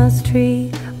Christmas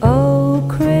tree, oh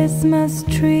Christmas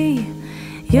tree,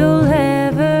 you'll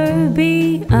ever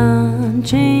be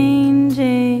unchanging,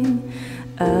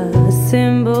 a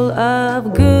symbol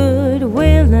of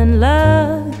goodwill and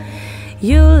love.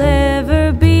 You'll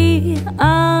ever be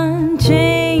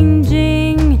unchanging.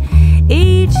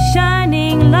 Each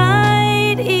shining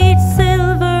light, each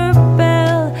silver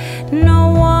bell,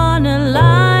 no one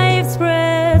alive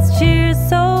spreads cheer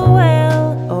so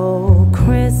well. Oh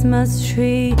Christmas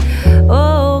tree,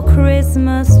 oh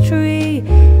Christmas tree,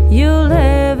 you'll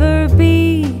ever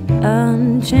be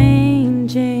unchanging.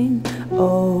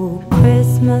 Oh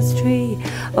Christmas tree,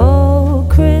 oh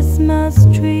Christmas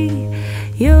tree,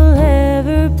 you'll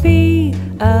ever be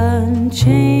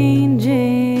unchanging.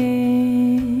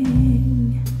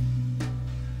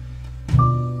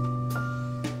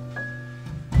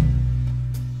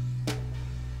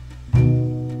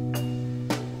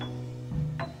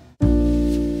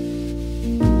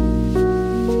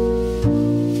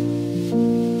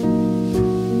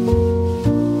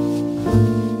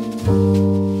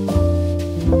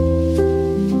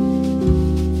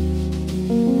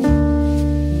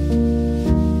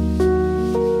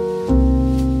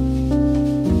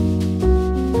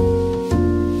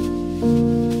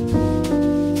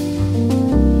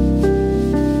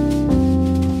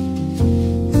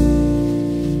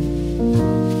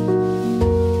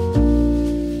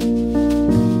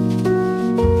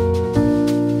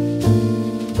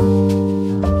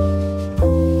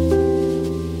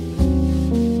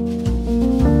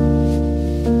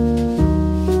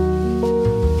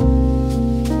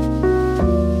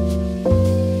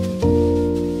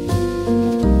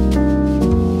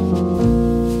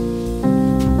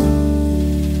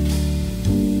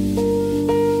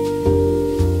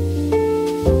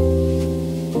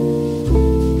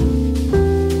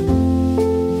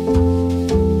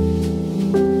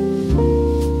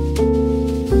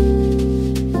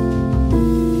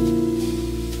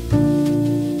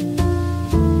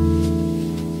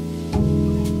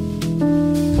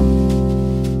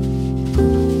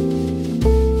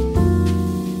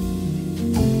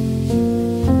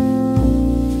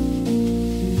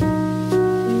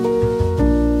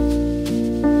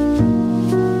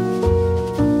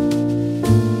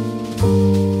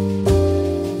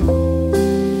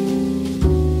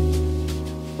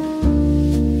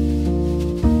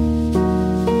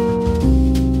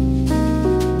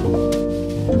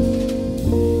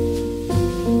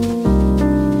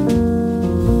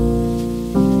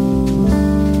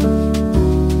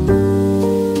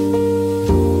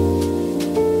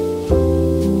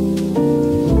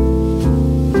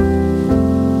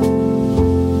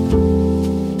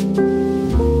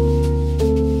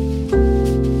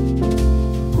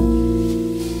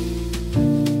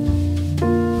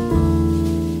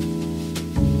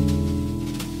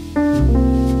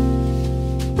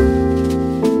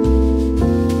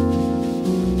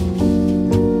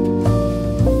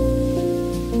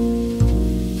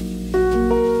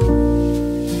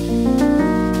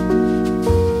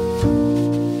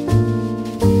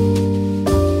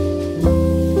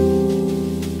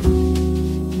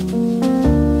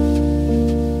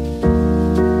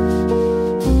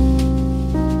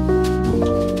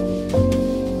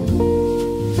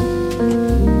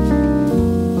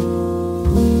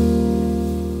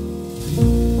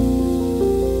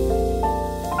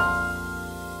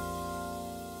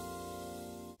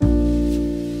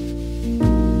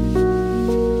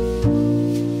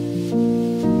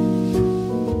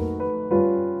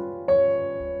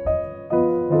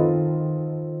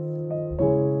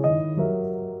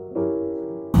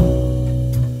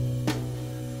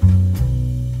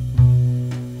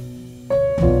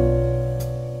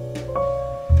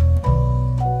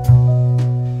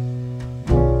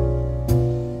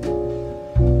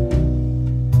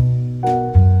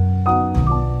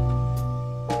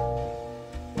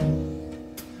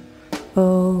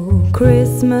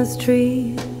 Christmas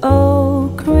tree,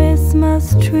 oh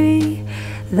Christmas tree,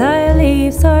 thy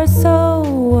leaves are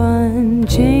so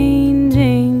unchanging.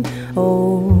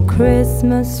 Oh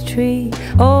Christmas tree,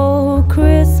 oh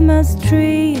Christmas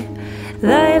tree,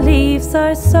 thy leaves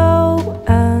are so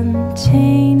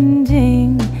unchanging.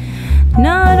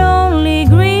 Not only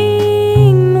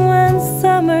green when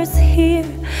summer's here,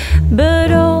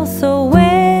 but also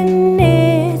when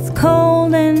it's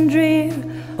cold and drear.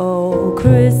 Oh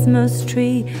Christmas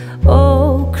tree,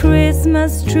 oh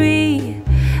Christmas tree,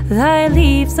 thy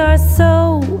leaves are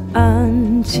so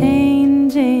unchanging.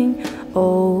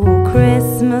 Oh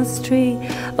Christmas tree,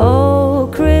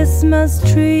 oh Christmas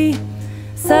tree,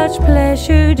 such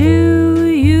pleasure do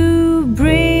you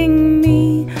bring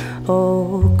me.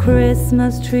 Oh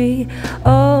Christmas tree,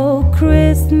 oh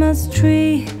Christmas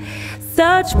tree,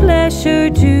 such pleasure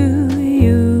do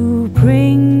you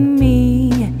bring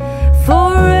me.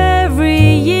 For every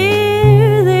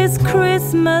year this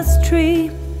Christmas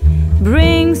tree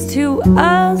brings to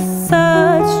us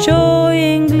such joy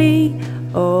and glee.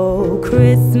 Oh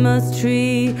Christmas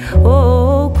tree,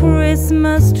 oh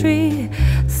Christmas tree,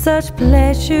 such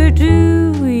pleasure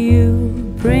do you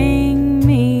bring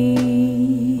me.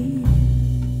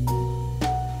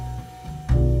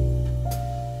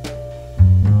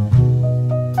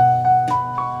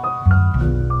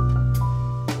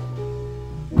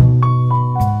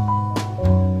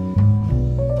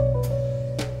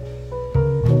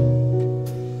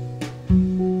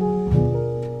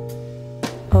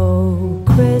 Oh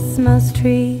Christmas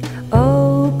tree,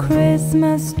 oh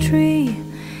Christmas tree,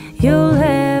 you'll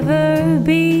ever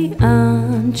be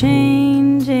unchanging,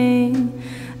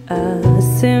 a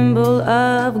symbol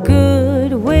of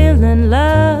goodwill and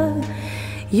love.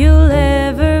 You'll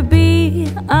ever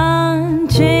be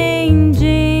unchanging.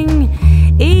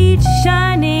 Each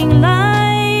shining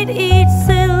light, each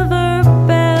silver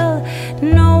bell,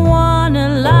 no one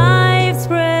alive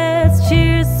spreads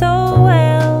cheer so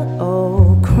well.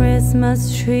 Oh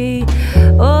Christmas tree,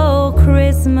 oh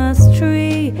Christmas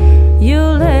tree,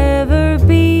 you'll ever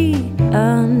be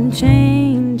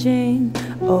unchanging.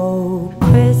 Oh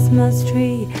Christmas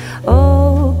tree,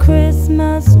 oh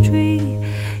Christmas tree,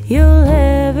 you'll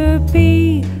ever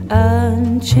be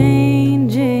unchanging.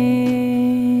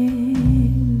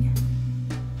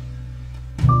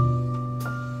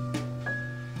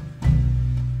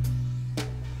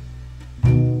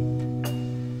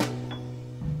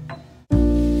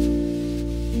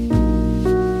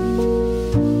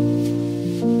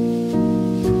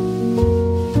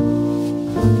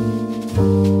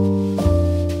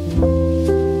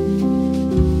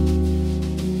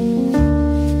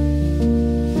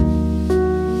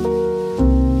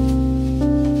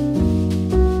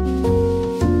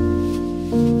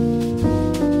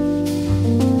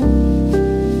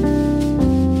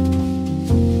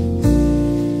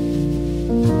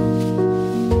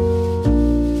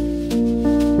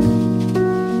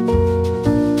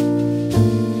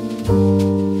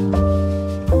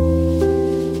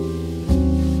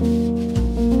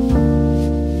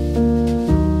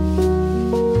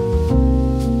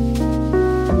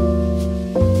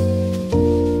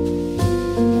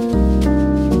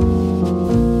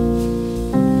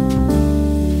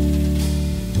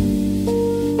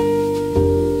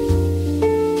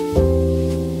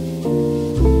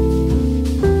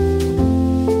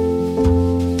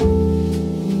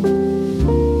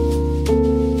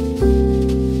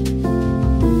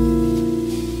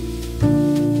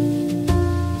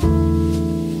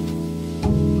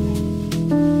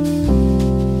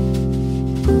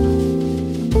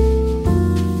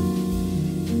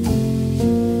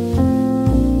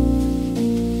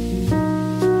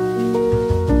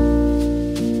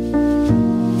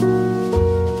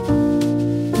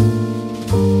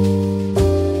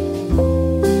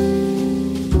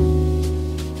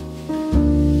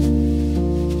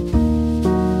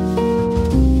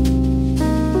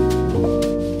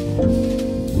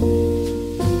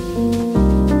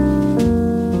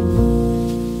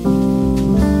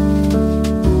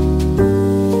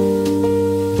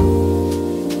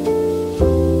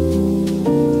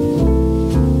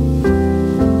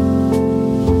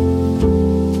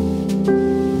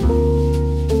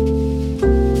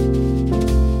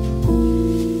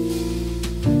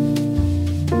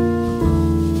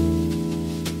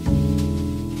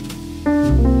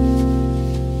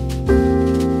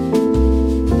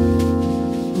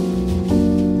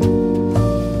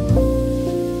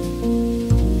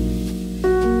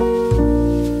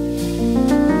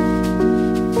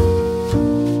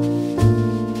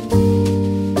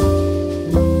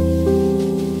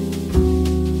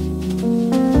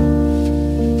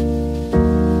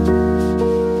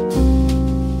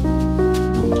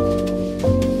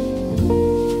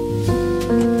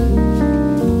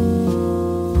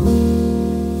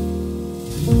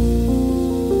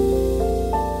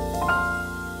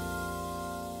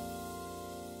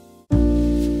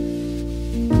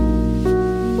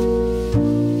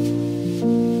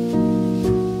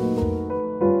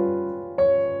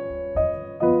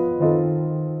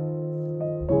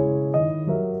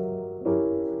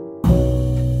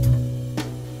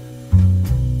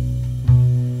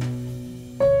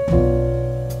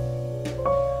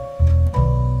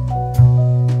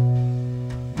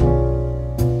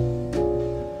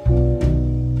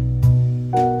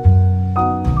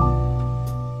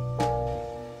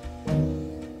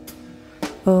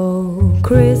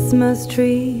 Christmas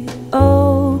tree,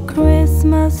 oh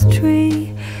Christmas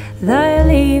tree, thy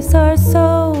leaves are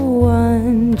so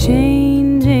unchanging.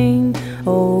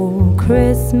 Oh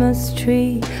Christmas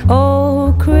tree,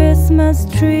 oh Christmas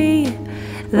tree,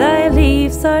 thy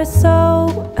leaves are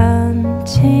so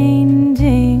unchanging.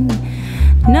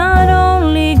 Not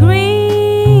only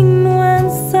green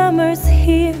when summer's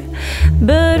here,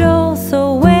 but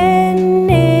also when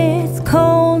it's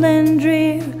cold and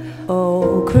drear.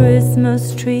 Oh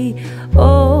Christmas tree,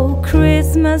 oh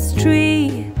Christmas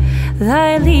tree,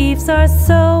 thy leaves are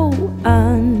so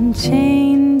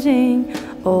unchanging.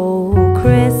 Oh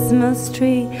Christmas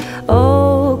tree,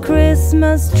 oh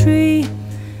Christmas tree,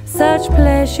 such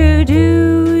pleasure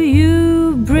do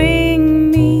you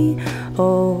bring me.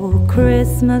 Oh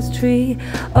Christmas tree,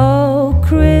 oh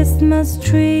Christmas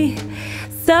tree,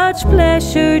 such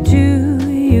pleasure do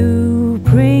you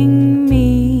bring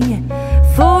me.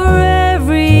 For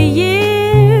every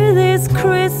year this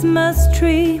Christmas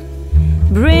tree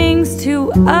brings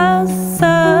to us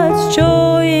such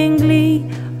joy and glee.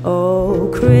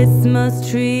 Oh Christmas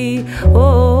tree,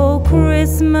 oh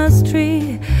Christmas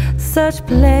tree, such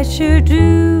pleasure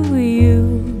do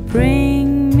you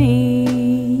bring me.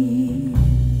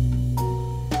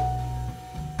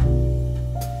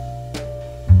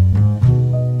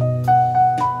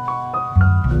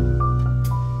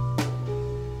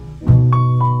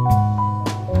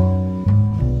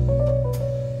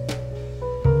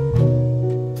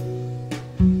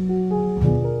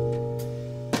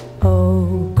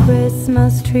 Oh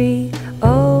Christmas tree,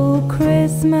 oh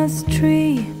Christmas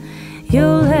tree,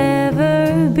 you'll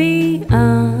ever be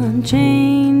unchanging,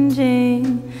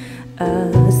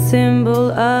 a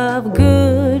symbol of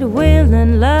goodwill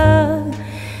and love.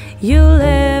 You'll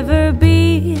ever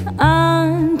be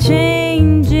unchanging.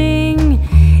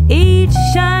 Each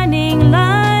shining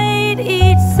light,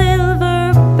 each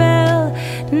silver bell,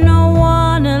 no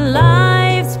one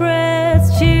alive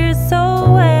spreads cheer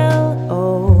so well.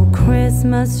 Oh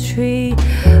Christmas tree,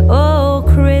 oh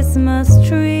Christmas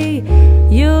tree,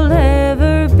 you'll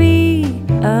ever be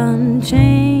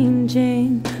unchanging.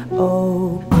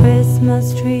 Oh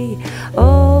Christmas tree,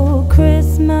 oh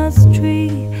Christmas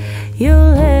tree,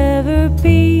 you'll ever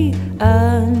be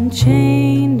unchanging.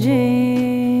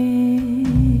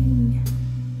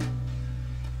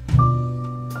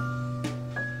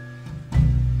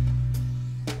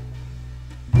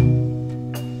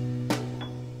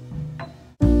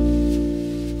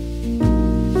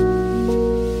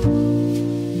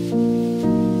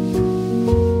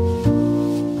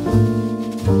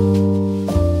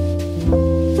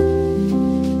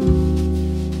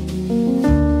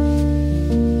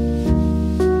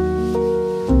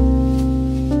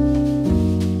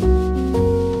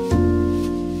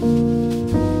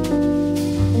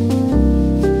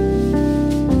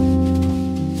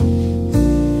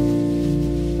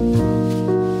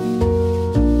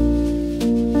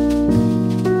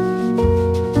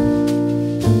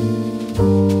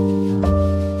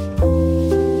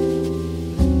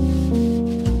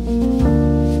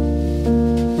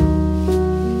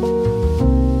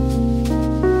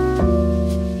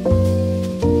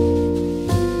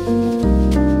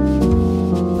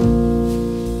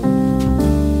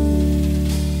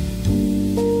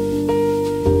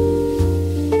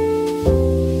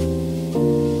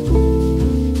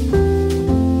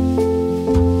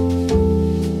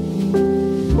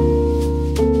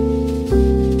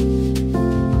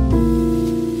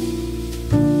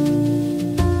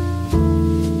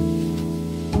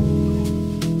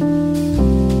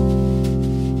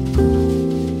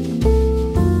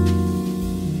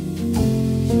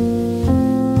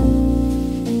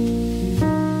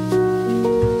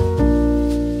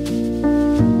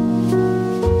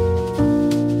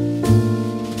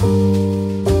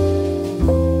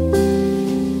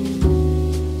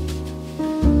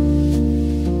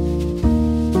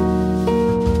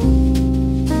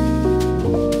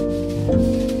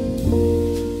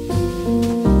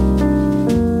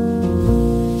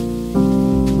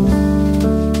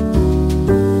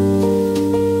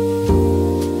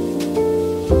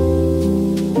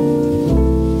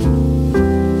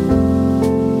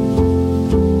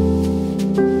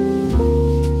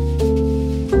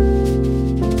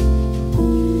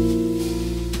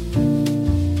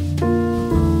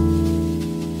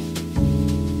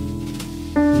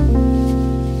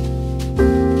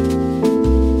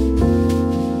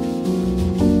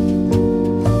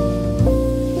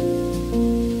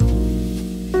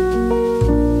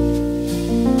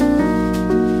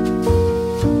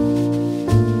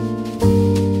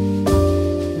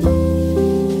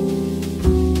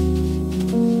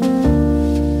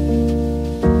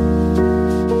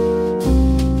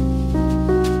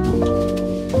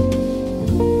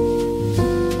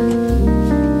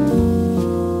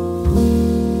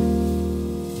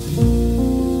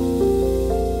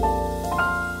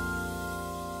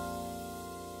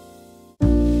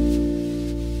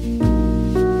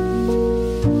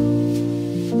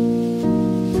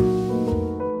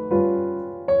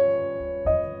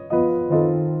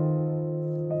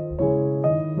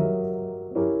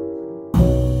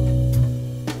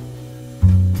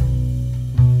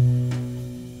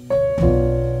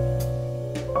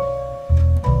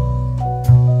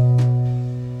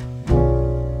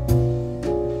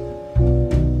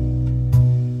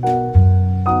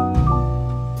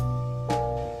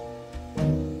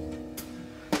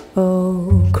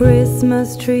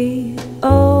 Christmas tree,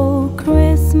 oh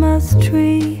Christmas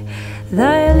tree,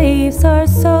 thy leaves are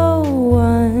so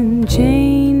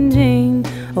unchanging.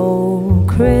 Oh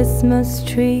Christmas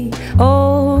tree,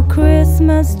 oh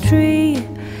Christmas tree,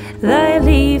 thy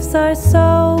leaves are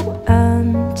so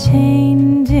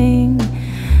unchanging.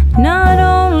 Not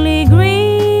only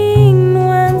green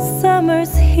when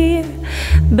summer's here,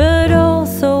 but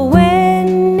also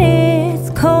when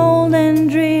it's cold and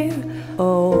drear.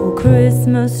 Oh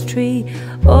Christmas tree,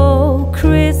 oh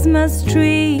Christmas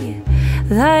tree,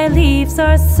 thy leaves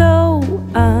are so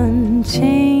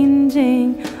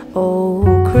unchanging.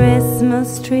 Oh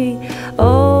Christmas tree,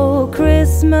 oh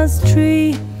Christmas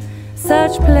tree,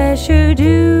 such pleasure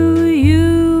do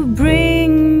you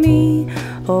bring me.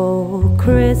 Oh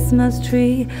Christmas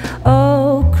tree,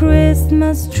 oh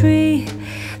Christmas tree,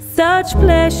 such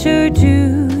pleasure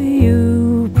do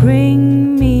you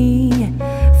bring me.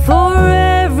 For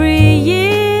every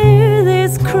year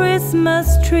this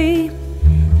Christmas tree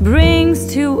brings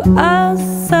to us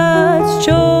such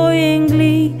joy and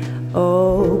glee.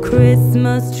 Oh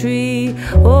Christmas tree,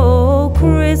 oh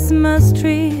Christmas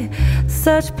tree,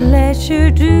 such pleasure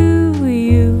do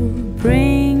you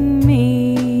bring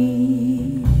me.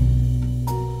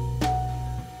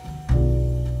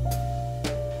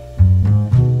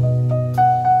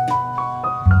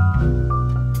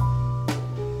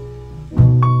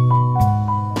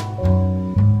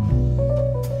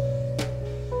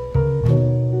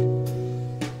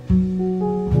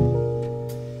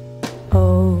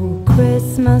 Oh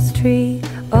Christmas tree,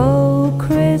 oh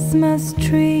Christmas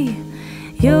tree,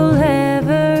 you'll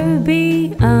ever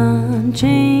be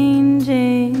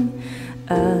unchanging,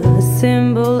 a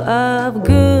symbol of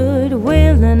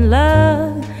goodwill and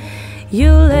love.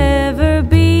 You'll ever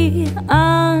be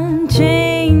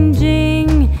unchanging.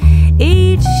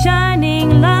 Each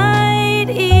shining light,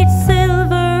 each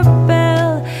silver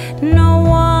bell, no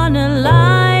one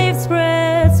alive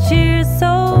spreads cheer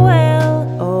so well.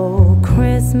 Oh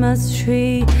Christmas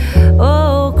tree,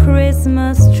 oh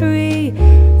Christmas tree,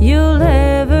 you'll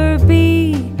ever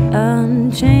be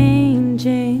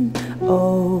unchanging.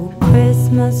 Oh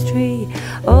Christmas tree,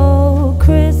 oh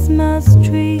Christmas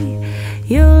tree,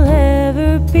 you'll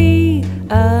ever be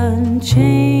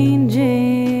unchanging.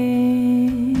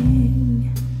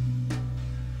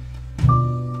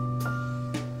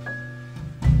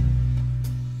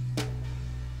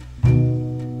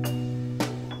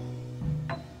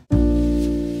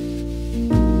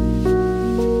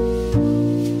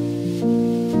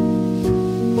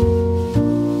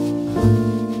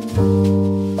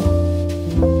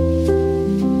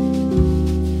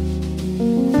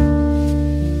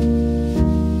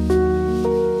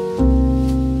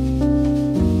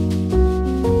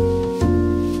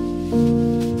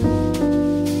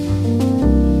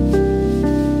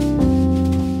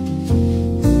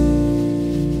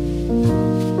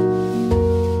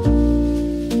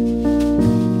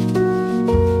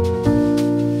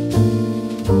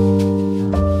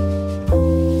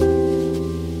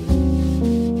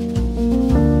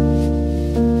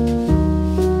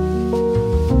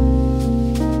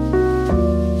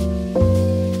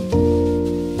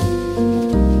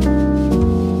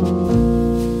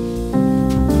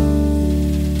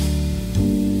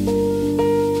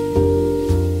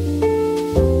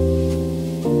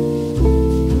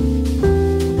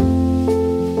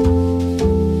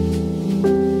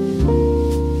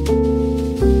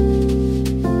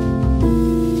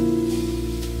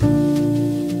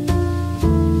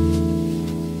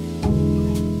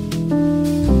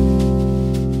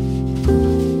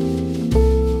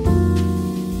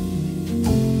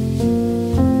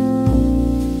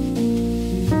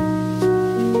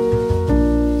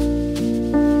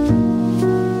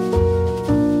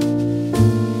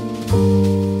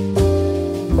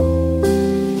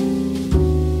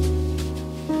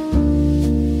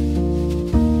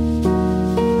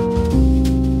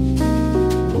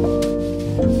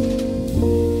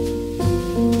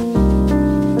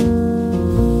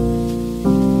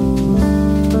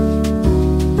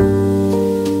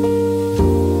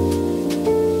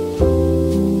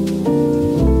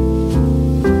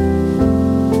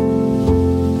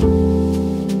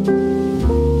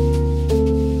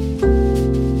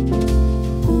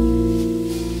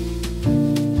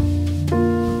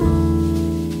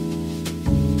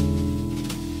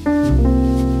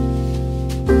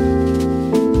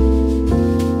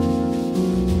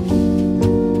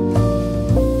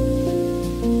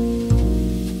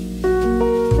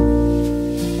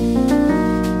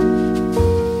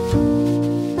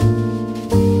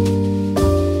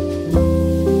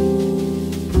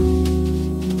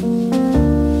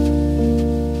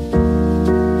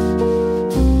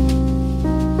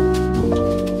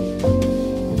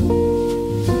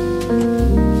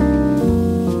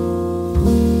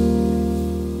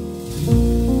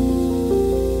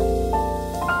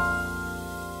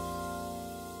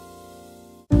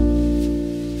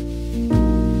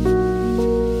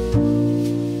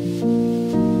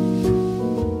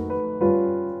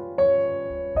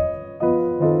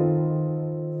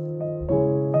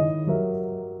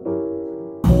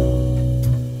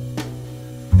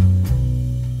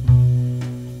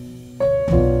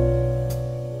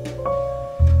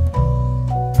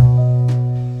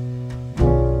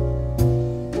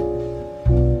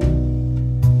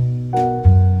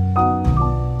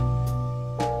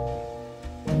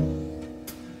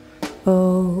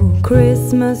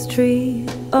 Christmas tree,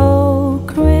 oh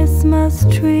Christmas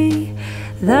tree,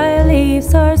 thy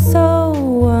leaves are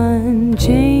so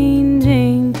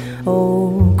unchanging.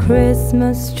 Oh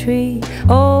Christmas tree,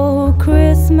 oh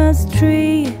Christmas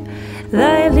tree,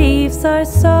 thy leaves are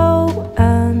so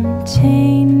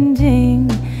unchanging.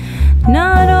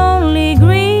 Not only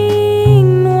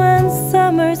green when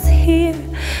summer's here,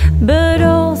 but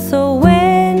also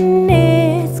when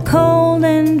it's cold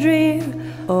and drear.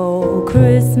 Oh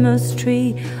Christmas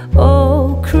tree,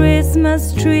 oh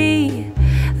Christmas tree,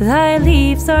 thy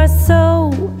leaves are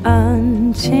so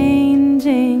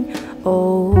unchanging.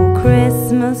 Oh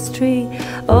Christmas tree,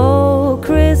 oh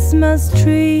Christmas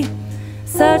tree,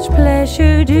 such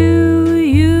pleasure do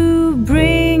you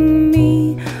bring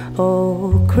me.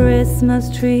 Oh Christmas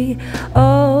tree,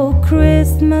 oh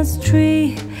Christmas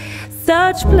tree,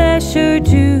 such pleasure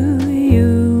do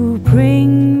you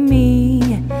bring me.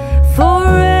 For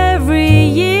every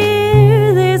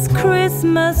year this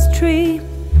Christmas tree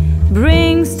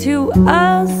brings to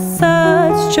us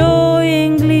such joy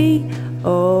and glee.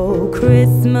 Oh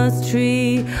Christmas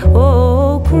tree,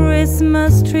 oh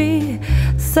Christmas tree,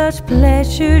 such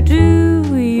pleasure do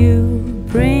you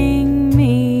bring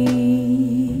me.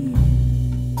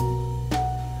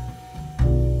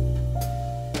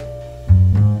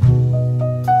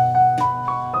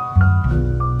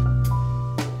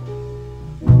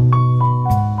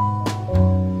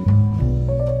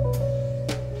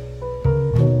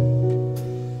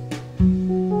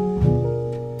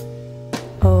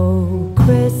 Oh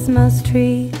Christmas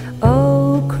tree,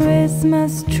 oh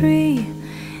Christmas tree,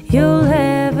 you'll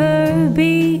ever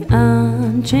be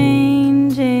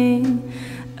unchanging,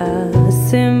 a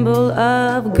symbol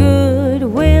of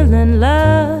goodwill and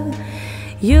love.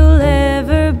 You'll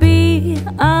ever be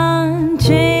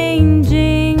unchanging.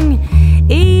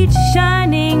 Each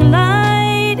shining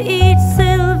light, each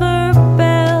silver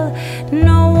bell,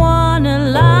 no one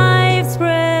alive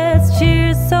spreads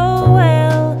cheer so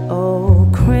well. Oh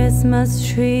Christmas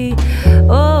tree,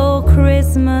 oh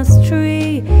Christmas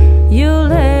tree,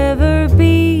 you'll ever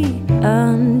be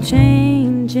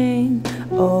unchanging.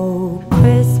 Oh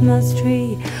Christmas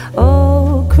tree,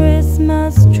 oh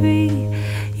Christmas tree,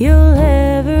 you'll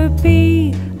ever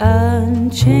be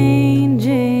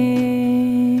unchanging.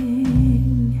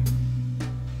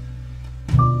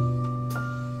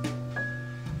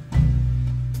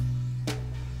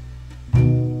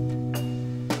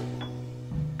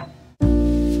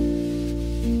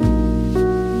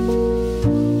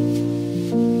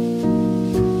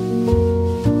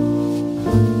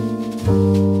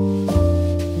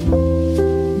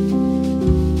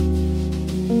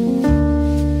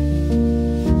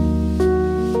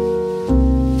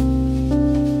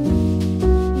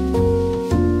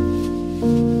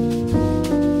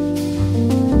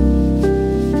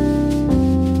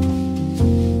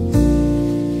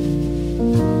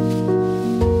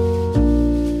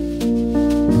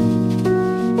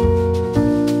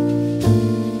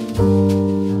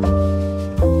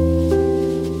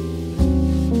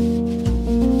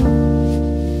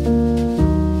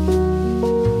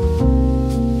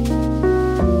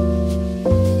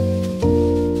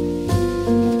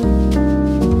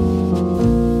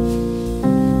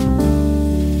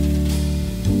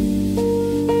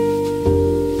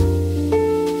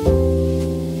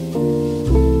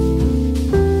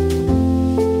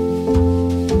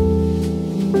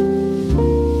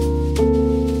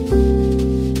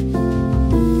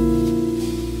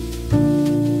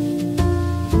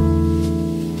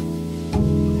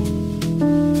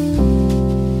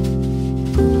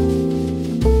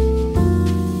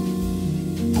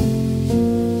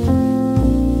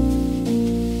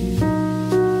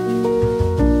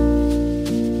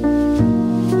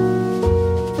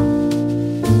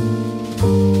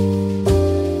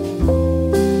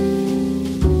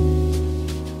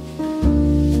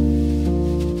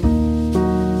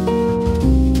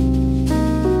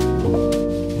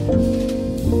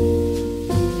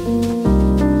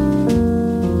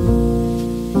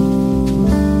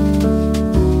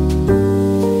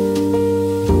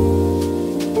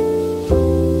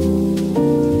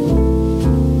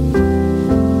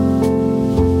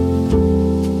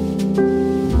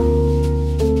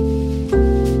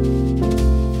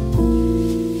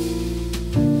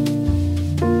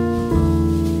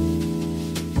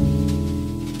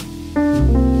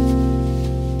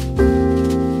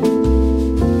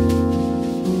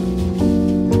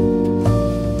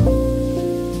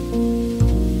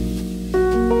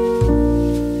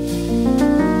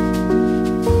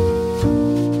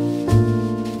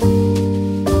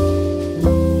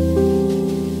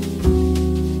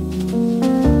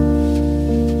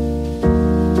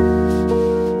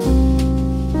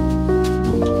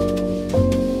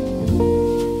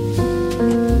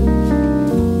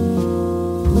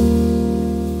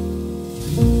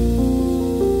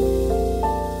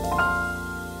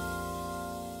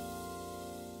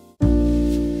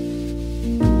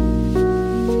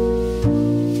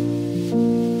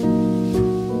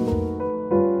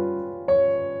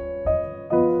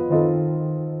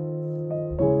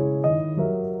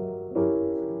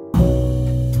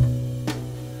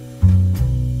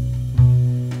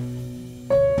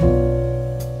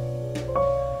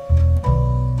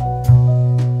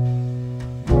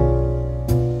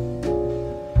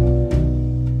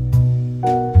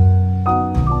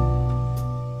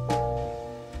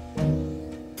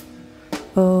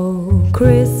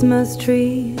 Christmas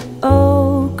tree,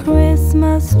 oh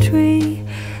Christmas tree,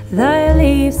 thy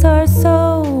leaves are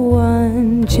so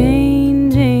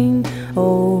unchanging.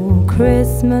 Oh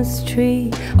Christmas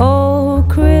tree, oh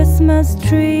Christmas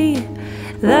tree,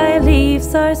 thy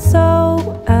leaves are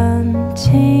so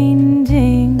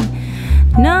unchanging.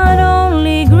 Not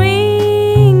only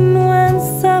green when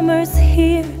summer's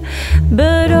here,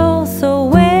 but also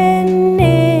when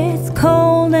it's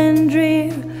cold and drear.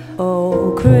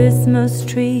 Oh Christmas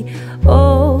tree,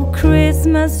 oh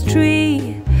Christmas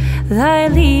tree, thy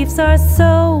leaves are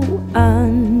so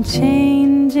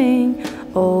unchanging.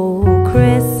 Oh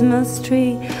Christmas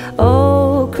tree,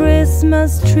 oh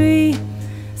Christmas tree,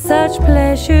 such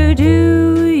pleasure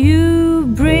do you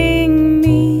bring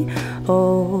me.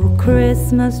 Oh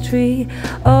Christmas tree,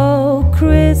 oh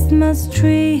Christmas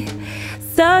tree,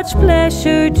 such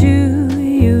pleasure do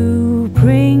you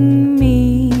bring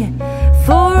me.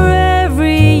 For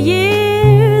every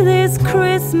year this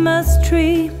Christmas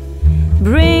tree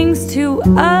brings to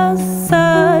us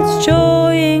such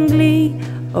joy and glee.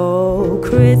 Oh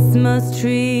Christmas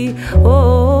tree,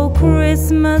 oh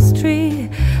Christmas tree,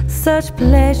 such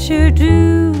pleasure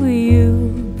do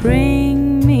you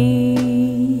bring me.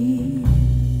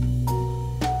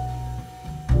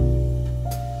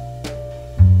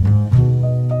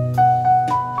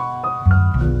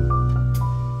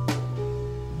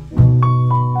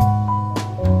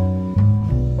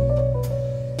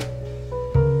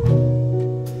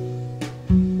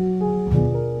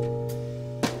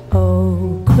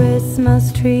 Oh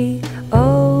Christmas tree,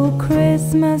 oh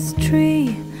Christmas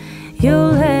tree,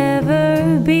 you'll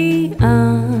ever be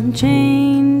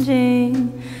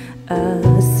unchanging,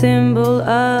 a symbol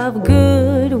of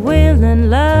goodwill and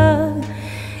love.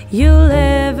 You'll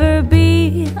ever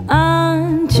be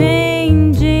unchanging.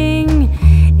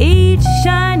 Each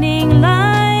shining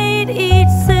light, each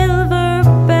silver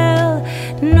bell,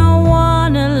 no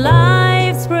one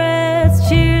alive spreads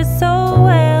cheer so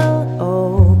well.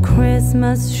 Oh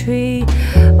Christmas tree,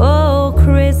 oh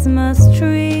Christmas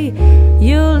tree,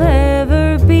 you'll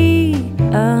ever be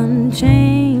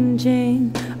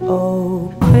unchanging.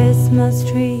 Oh Christmas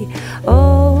tree,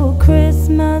 oh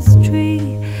Christmas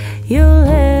tree, you'll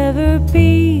ever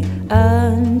be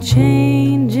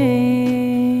unchanging.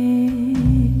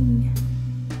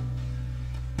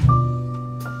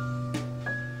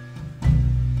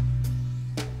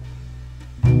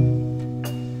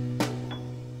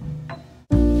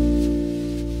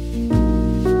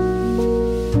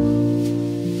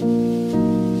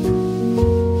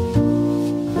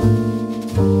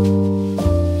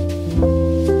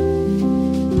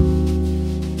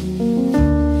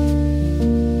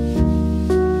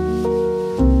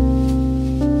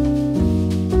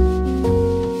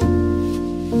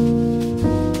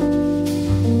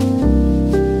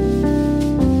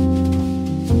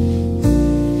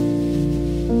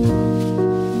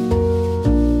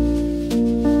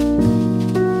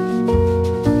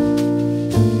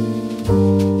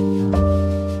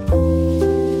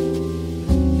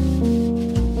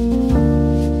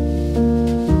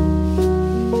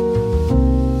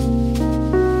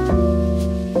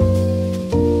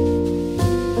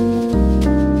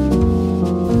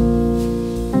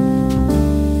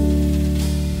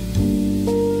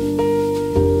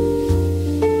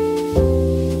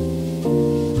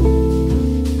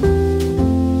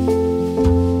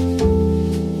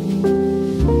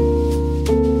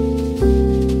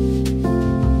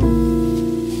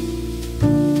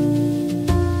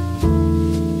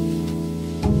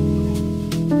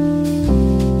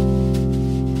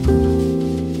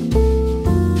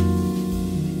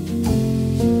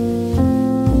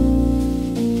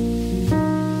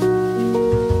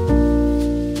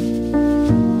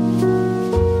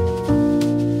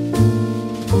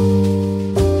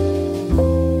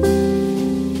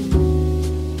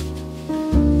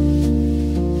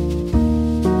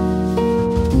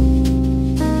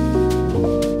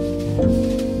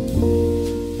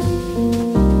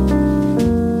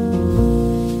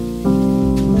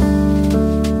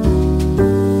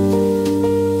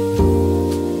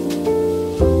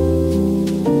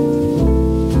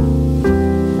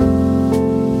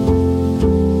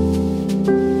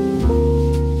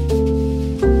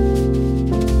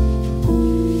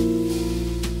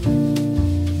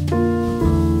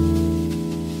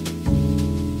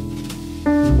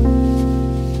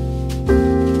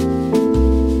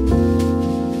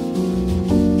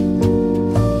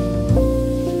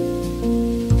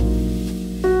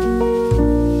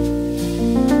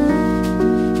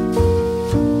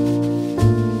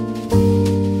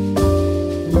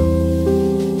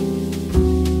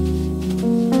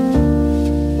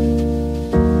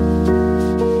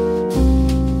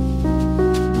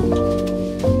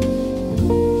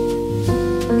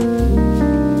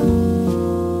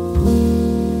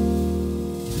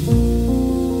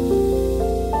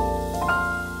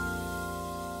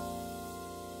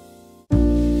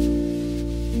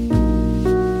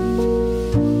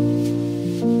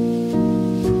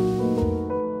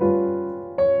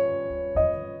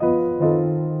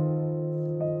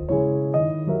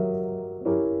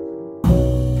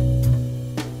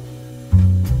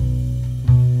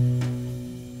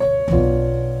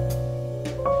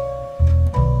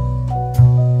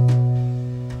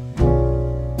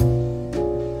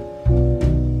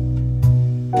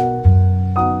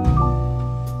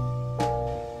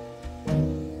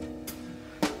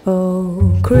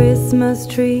 Christmas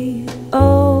tree,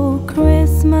 oh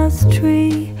Christmas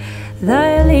tree,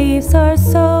 thy leaves are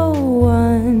so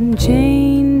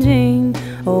unchanging.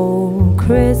 Oh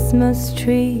Christmas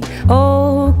tree,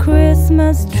 oh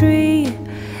Christmas tree,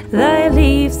 thy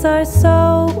leaves are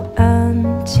so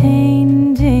unchanging.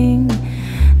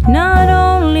 Not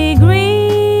only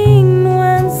green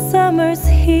when summer's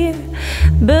here,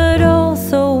 but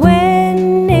also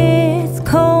when it's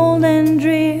cold and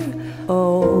drear.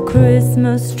 Oh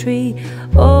Christmas tree,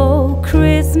 oh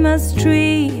Christmas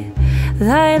tree,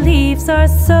 thy leaves are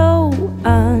so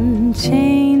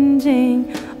unchanging.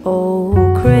 Oh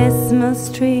Christmas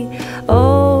tree,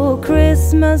 oh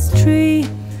Christmas tree,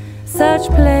 such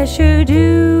pleasure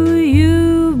do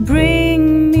you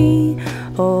bring me.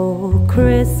 Oh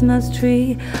Christmas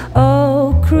tree,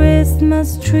 oh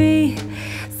Christmas tree,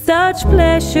 such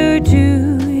pleasure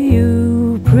do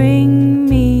you bring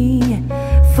me.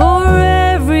 For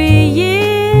every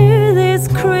year this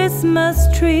Christmas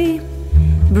tree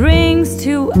brings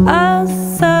to us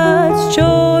such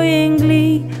joy and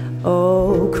glee.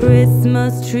 Oh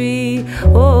Christmas tree,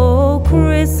 oh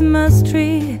Christmas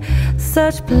tree,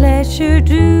 such pleasure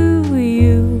do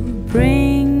you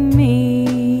bring me.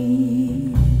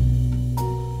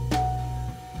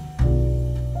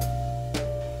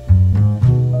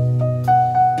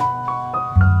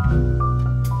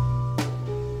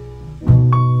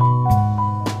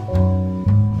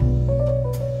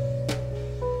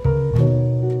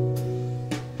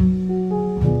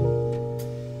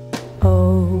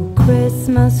 Oh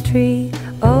Christmas tree,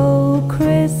 oh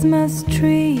Christmas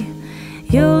tree,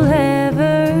 you'll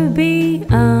ever be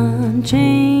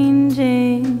unchanging,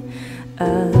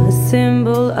 a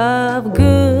symbol of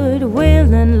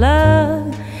goodwill and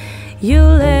love.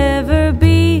 You'll ever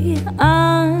be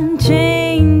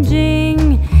unchanging.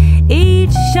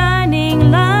 Each shining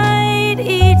light,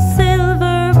 each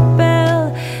silver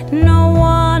bell, no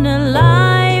one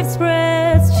alive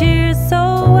spreads cheer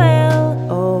so well.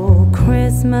 Oh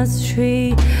Christmas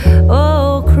tree,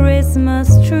 oh Christmas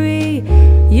tree,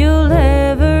 you'll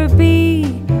ever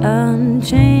be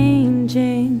unchanging.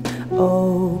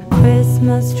 Oh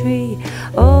Christmas tree,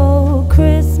 oh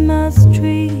Christmas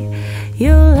tree,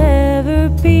 you'll ever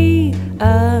be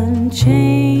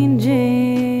unchanging.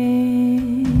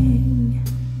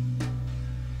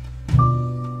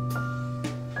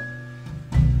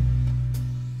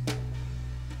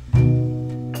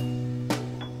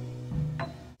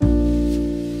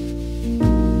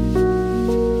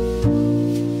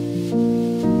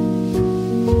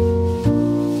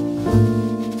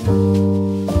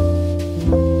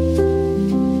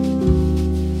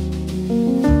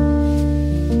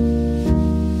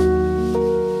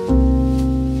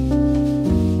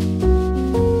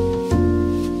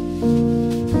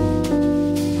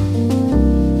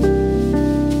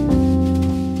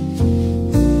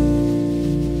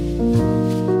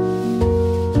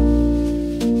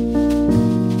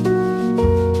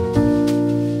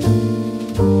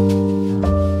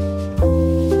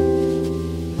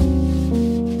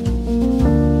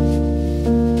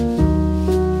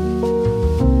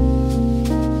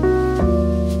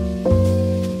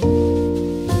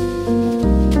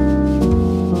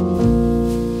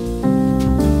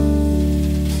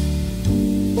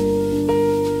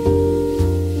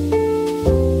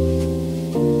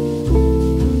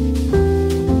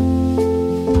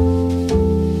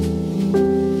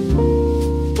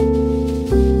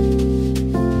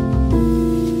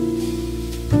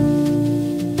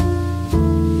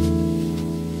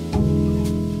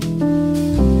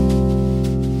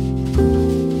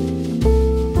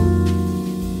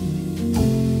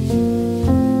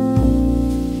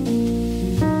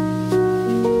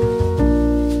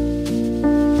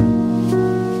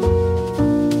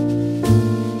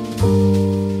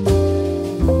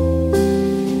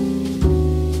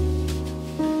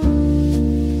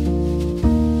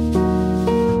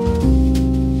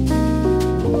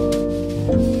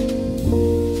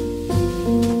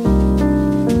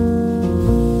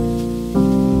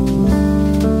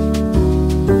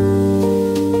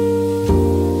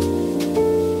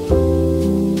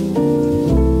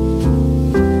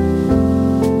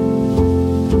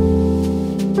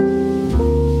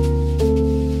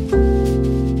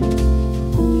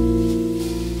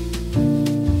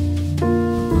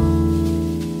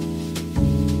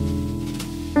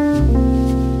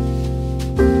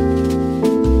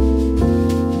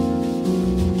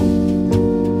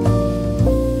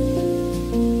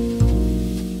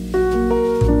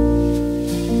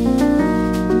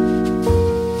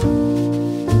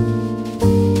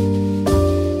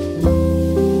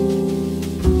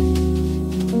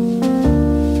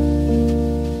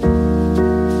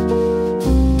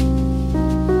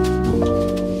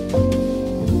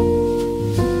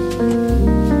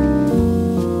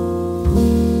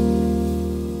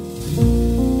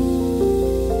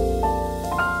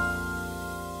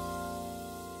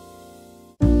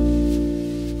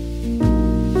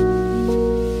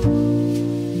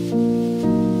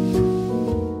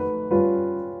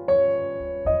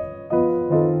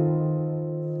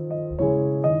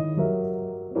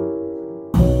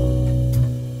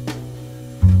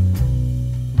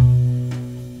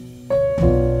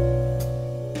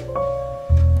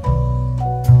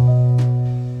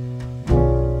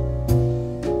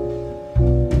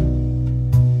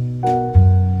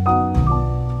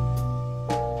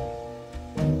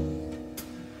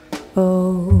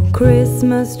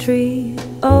 Christmas tree,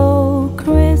 oh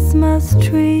Christmas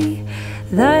tree,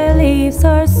 thy leaves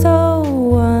are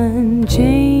so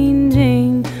unchanging.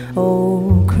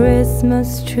 Oh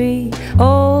Christmas tree,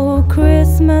 oh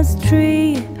Christmas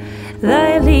tree,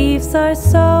 thy leaves are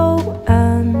so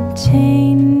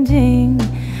unchanging.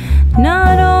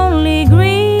 Not only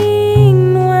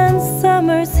green when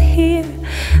summer's here,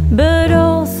 but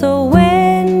also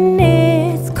when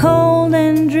it's cold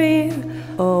and drear.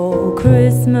 Oh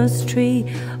Christmas tree,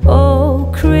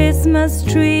 oh Christmas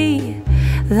tree,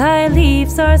 thy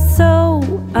leaves are so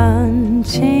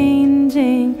unchanging.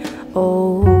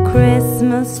 Oh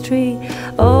Christmas tree,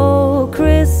 oh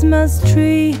Christmas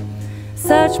tree,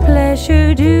 such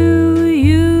pleasure do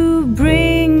you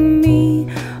bring me.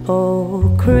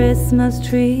 Oh Christmas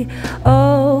tree,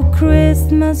 oh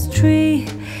Christmas tree,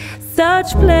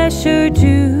 such pleasure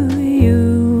do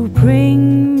you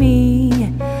bring me.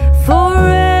 For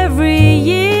every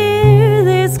year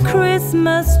this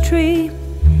Christmas tree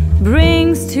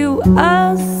brings to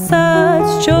us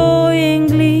such joy and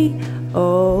glee.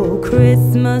 Oh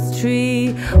Christmas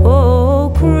tree, oh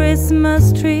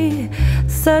Christmas tree,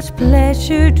 such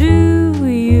pleasure do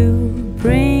you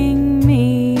bring me.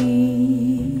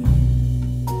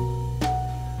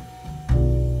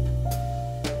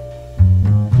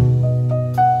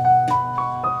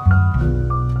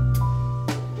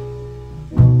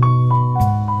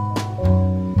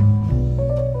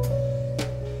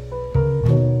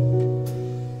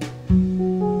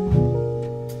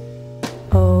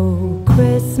 Oh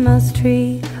Christmas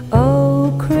tree,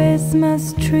 oh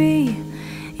Christmas tree,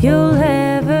 you'll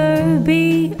ever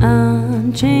be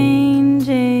unchanging,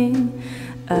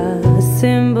 a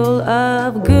symbol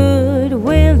of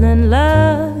goodwill and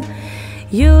love.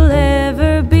 You'll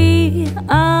ever be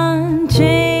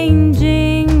unchanging.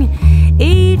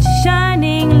 Each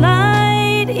shining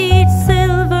light, each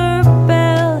silver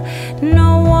bell,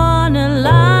 no one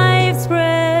alive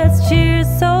spreads cheer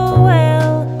so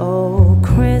well. Oh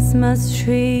Christmas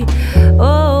tree,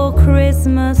 oh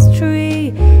Christmas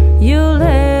tree, you'll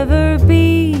ever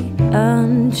be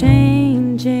unchanging.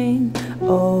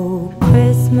 Oh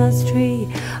Christmas tree,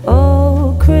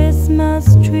 oh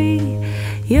Christmas tree,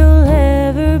 you'll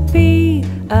ever be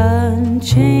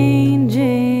unchanging.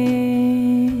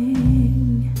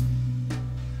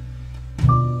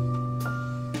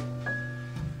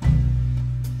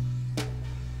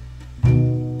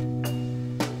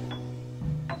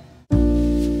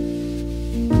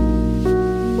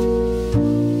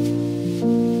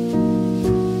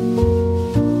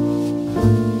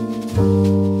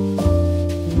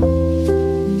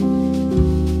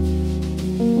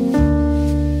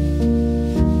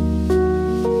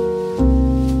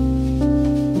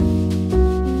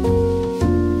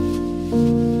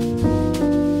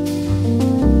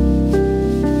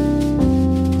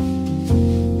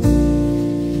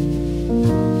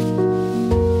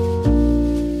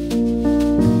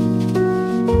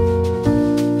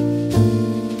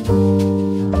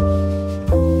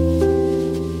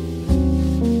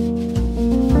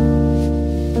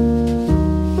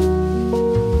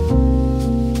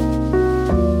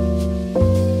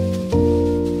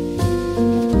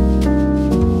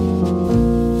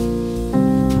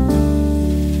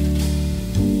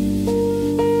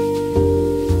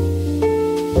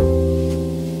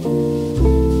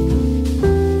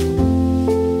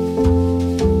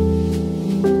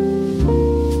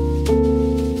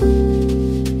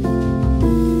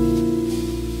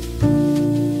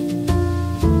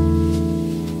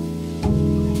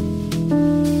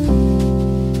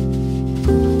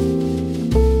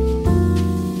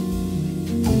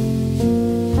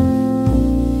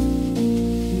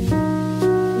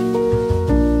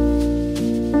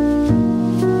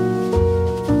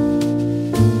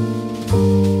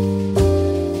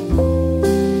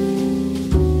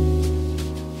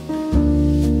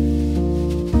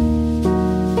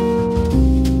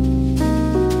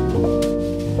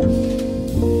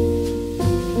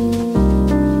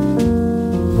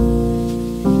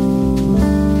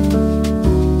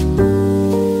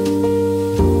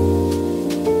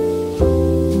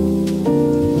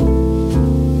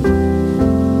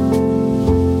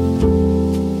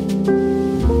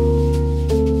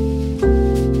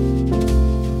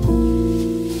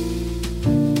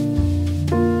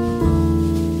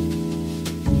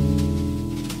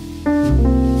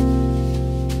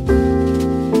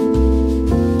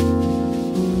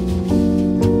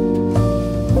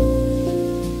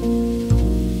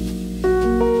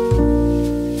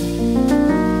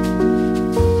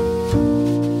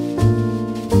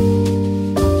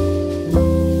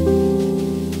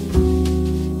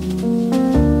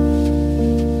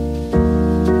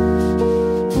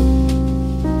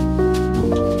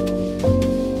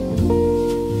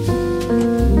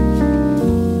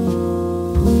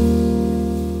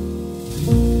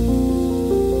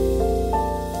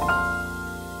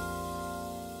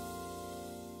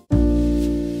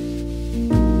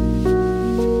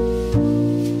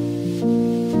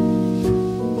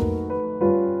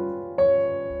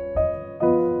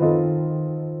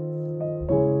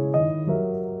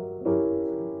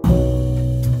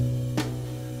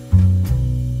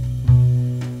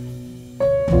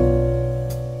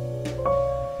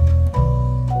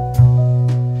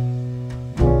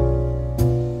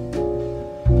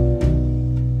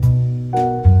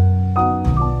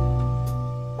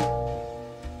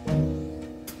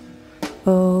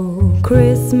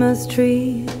 Christmas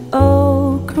tree,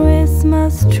 oh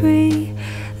Christmas tree,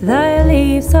 thy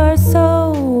leaves are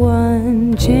so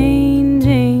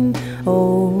unchanging.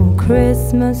 Oh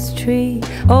Christmas tree,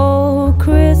 oh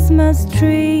Christmas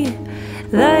tree,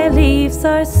 thy leaves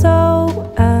are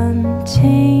so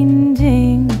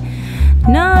unchanging.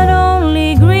 Not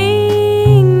only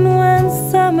green when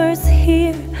summer's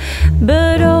here,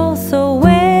 but also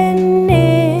when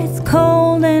it's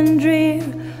cold and drear.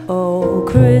 Oh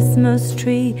Christmas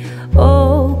tree,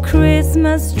 oh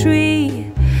Christmas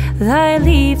tree, thy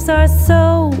leaves are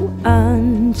so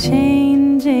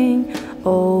unchanging.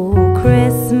 Oh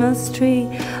Christmas tree,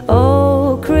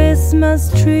 oh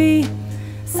Christmas tree,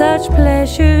 such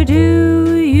pleasure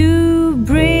do you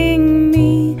bring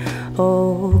me.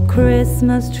 Oh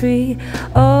Christmas tree,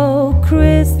 oh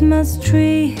Christmas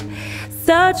tree,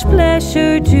 such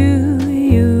pleasure do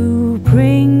you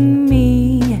bring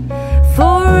me.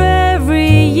 For every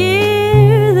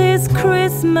year this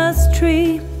Christmas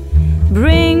tree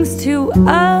brings to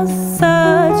us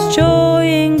such joy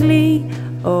and glee.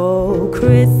 Oh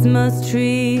Christmas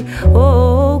tree,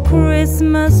 oh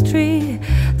Christmas tree,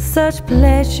 such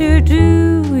pleasure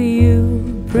do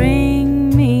you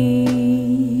bring me.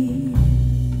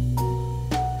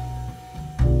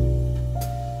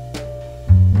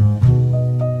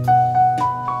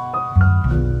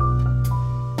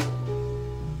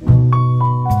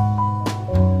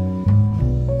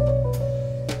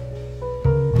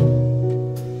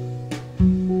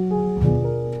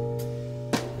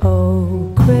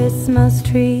 Oh Christmas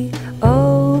tree,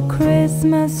 oh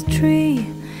Christmas tree,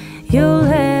 you'll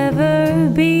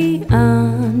ever be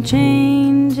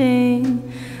unchanging,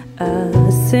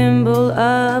 a symbol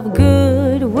of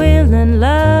goodwill and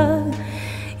love.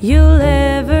 You'll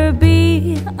ever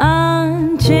be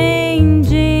unchanging.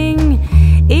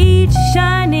 Each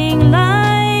shining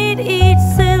light, each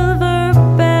silver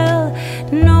bell,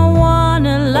 no one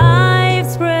alive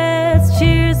spreads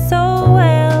cheer so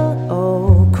well.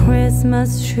 Oh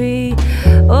Christmas tree,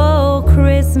 oh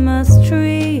Christmas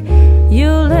tree,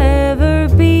 you'll ever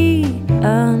be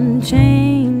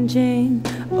unchanging.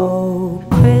 Oh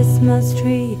Christmas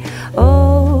tree,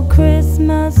 oh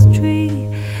Christmas tree,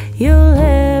 you'll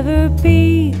ever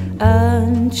be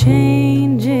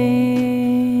unchanging.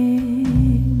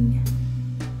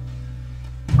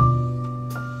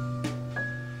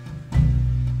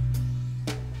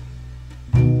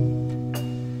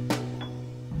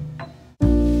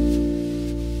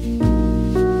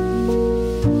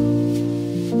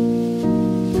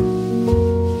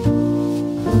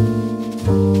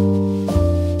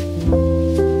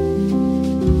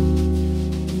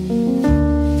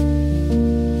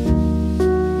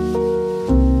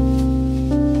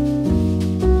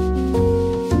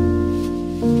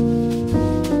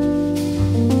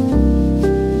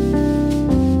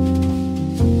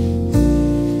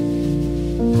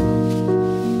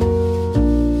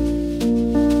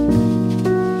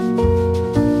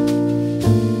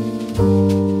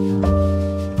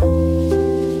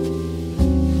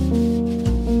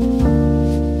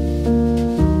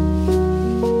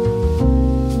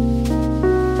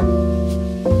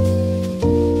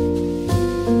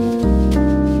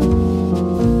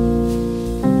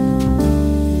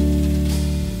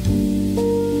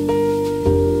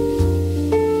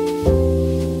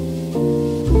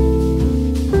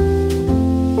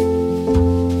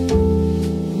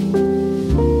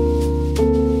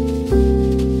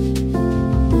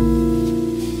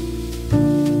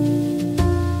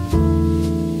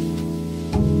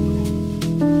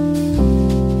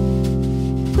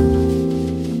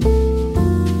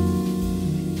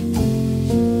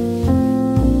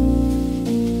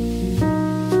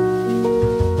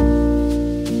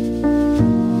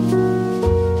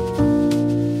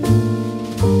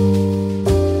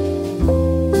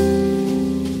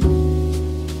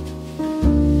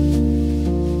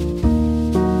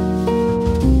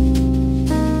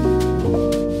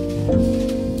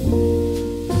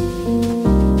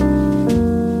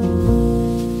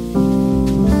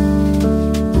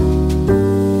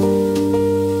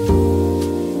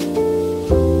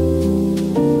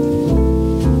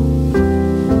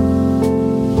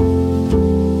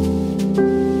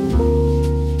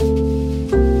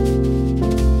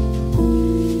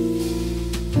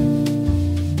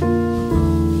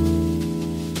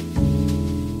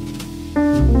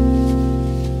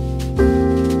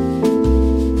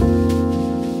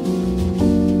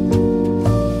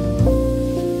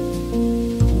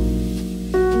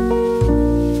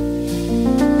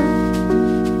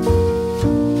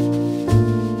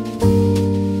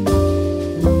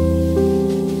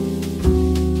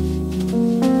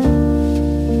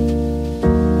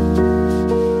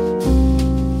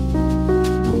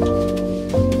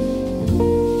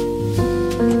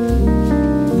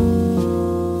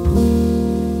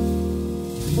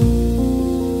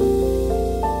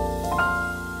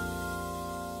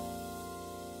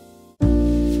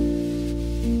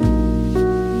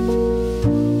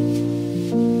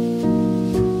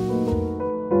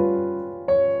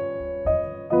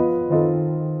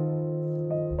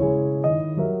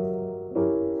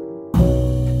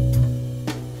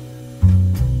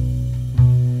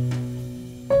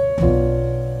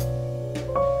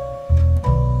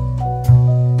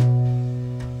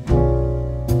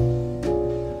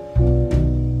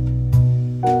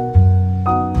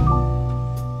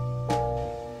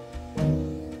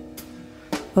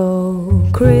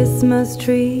 Christmas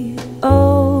tree,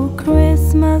 oh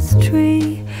Christmas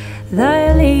tree,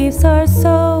 thy leaves are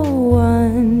so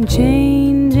unchanging.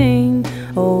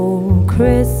 Oh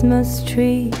Christmas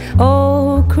tree,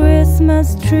 oh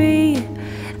Christmas tree,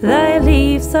 thy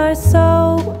leaves are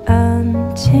so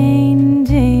unchanging.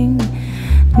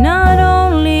 Not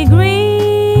only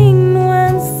green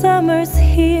when summer's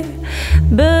here,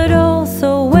 but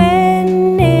also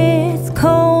when it's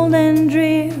cold and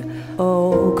drear.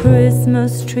 Oh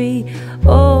Christmas tree,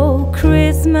 oh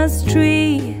Christmas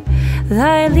tree,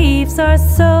 thy leaves are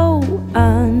so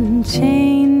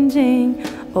unchanging.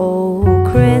 Oh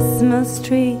Christmas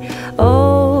tree,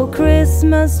 oh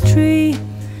Christmas tree,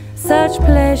 such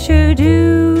pleasure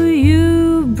do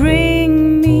you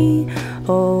bring me.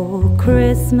 Oh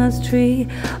Christmas tree,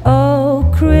 oh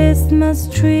Christmas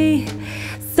tree,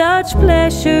 such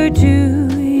pleasure do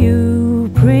you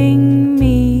bring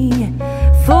me.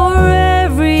 For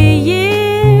every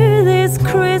year this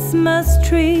Christmas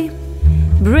tree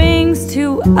brings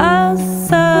to us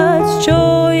such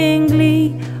joy and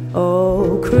glee.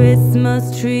 Oh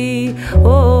Christmas tree,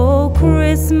 oh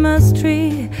Christmas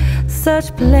tree,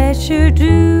 such pleasure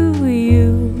do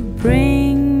you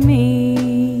bring me.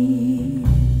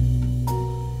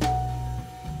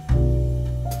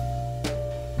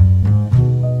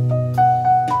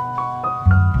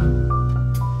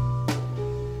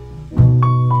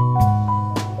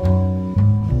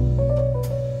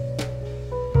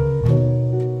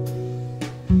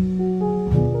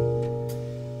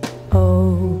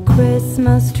 Oh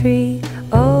Christmas tree,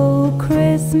 oh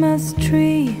Christmas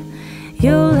tree,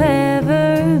 you'll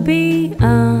ever be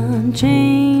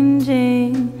unchanging,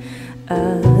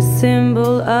 a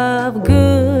symbol of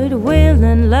goodwill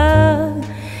and love.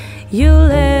 You'll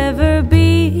ever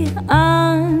be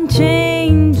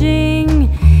unchanging.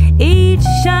 Each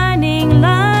shining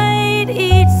light,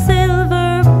 each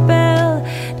silver bell,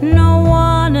 no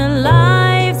one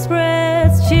alive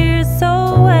spreads cheer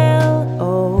so well.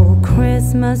 Oh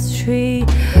Christmas tree,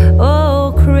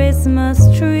 oh Christmas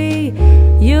tree,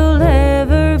 you'll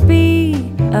ever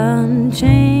be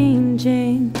unchanging.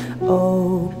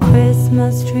 Oh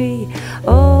Christmas tree,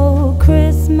 oh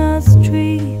Christmas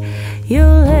tree,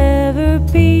 you'll ever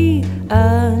be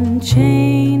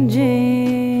unchanging.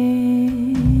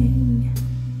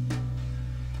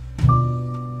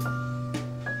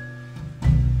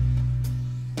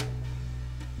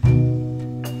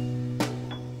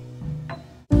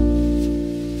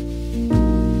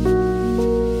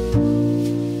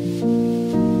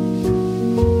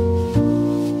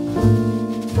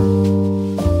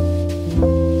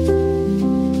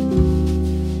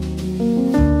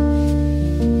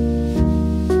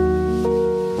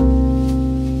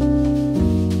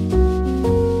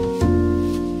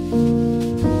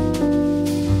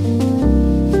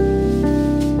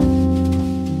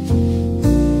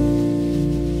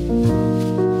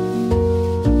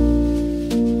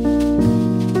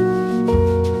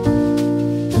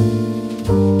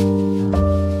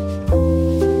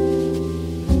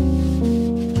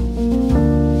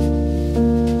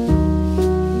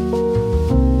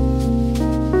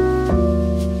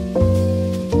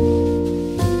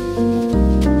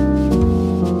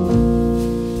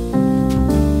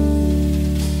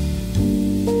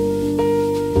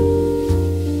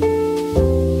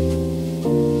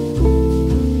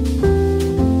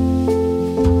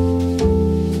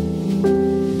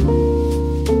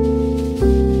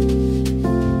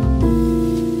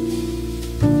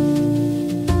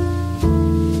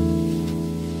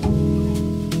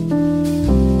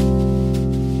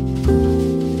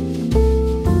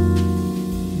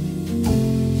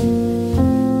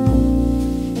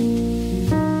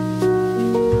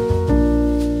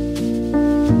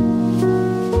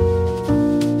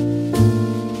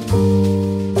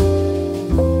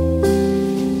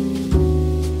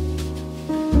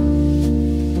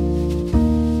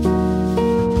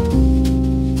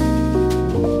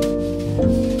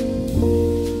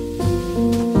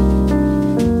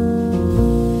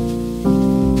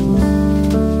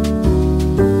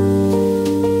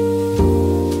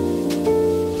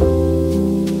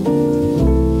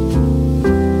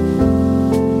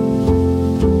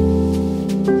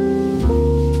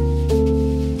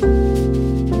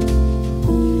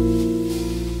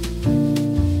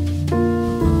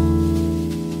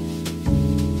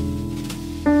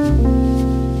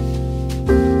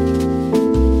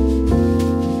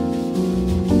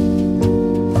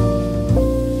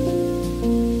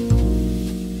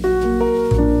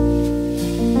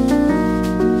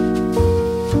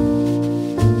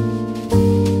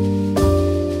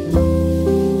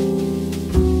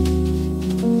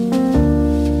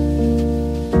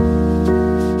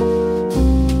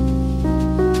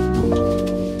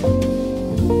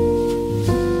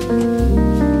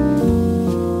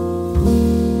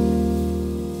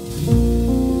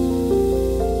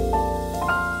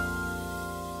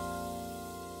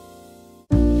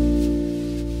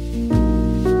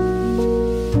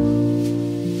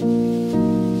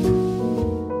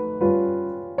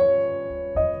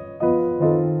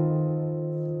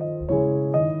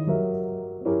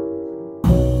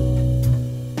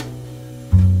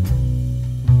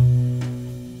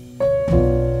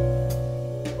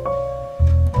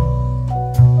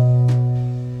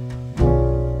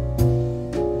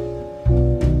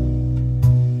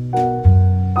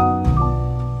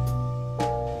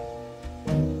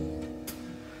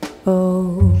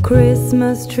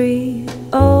 Christmas tree,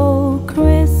 oh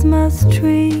Christmas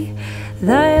tree,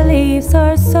 thy leaves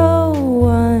are so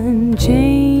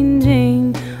unchanging.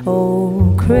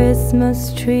 Oh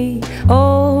Christmas tree,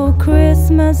 oh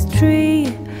Christmas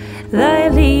tree, thy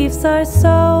leaves are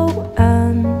so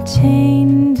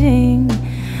unchanging.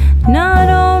 Not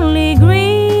only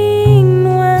green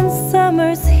when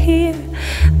summer's here,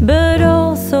 but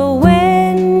also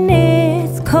when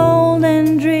it's cold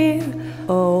and drear.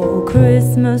 Oh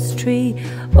Christmas tree,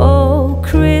 oh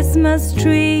Christmas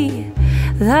tree,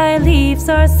 thy leaves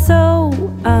are so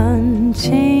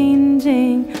unchanging.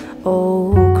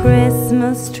 Oh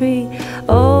Christmas tree,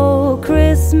 oh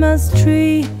Christmas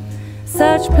tree,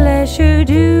 such pleasure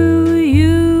do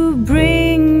you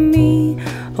bring me.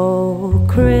 Oh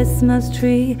Christmas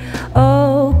tree,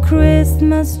 oh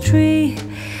Christmas tree,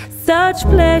 such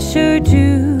pleasure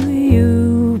do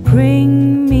you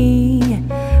bring me.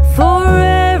 For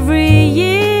every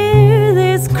year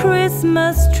this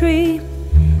Christmas tree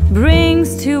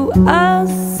brings to us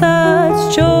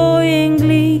such joy and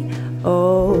glee.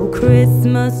 Oh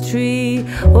Christmas tree,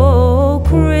 oh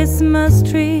Christmas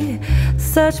tree,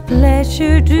 such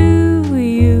pleasure do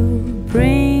you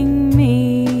bring me.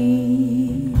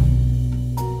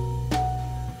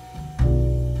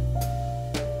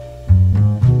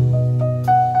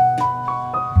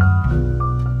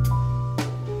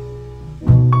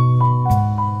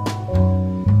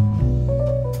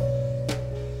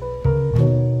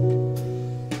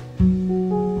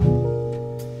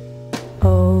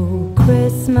 Oh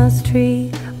Christmas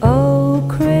tree, oh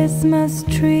Christmas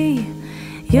tree,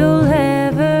 you'll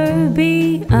ever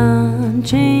be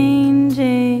unchanging,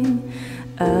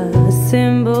 a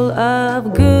symbol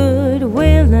of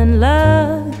goodwill and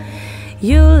love.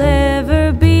 You'll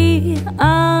ever be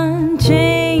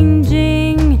unchanging.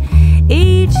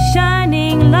 Each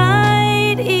shining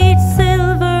light, each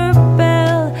silver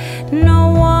bell,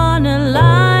 no one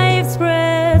alive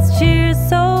spreads cheer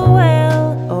so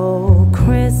well. Oh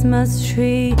Christmas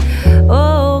tree,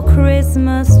 oh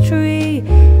Christmas tree,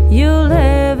 you'll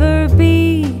ever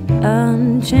be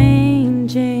unchanging.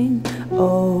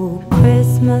 Oh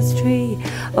Christmas tree,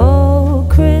 oh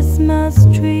Christmas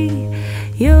tree,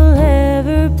 you'll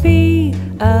ever be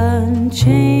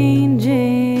unchanging.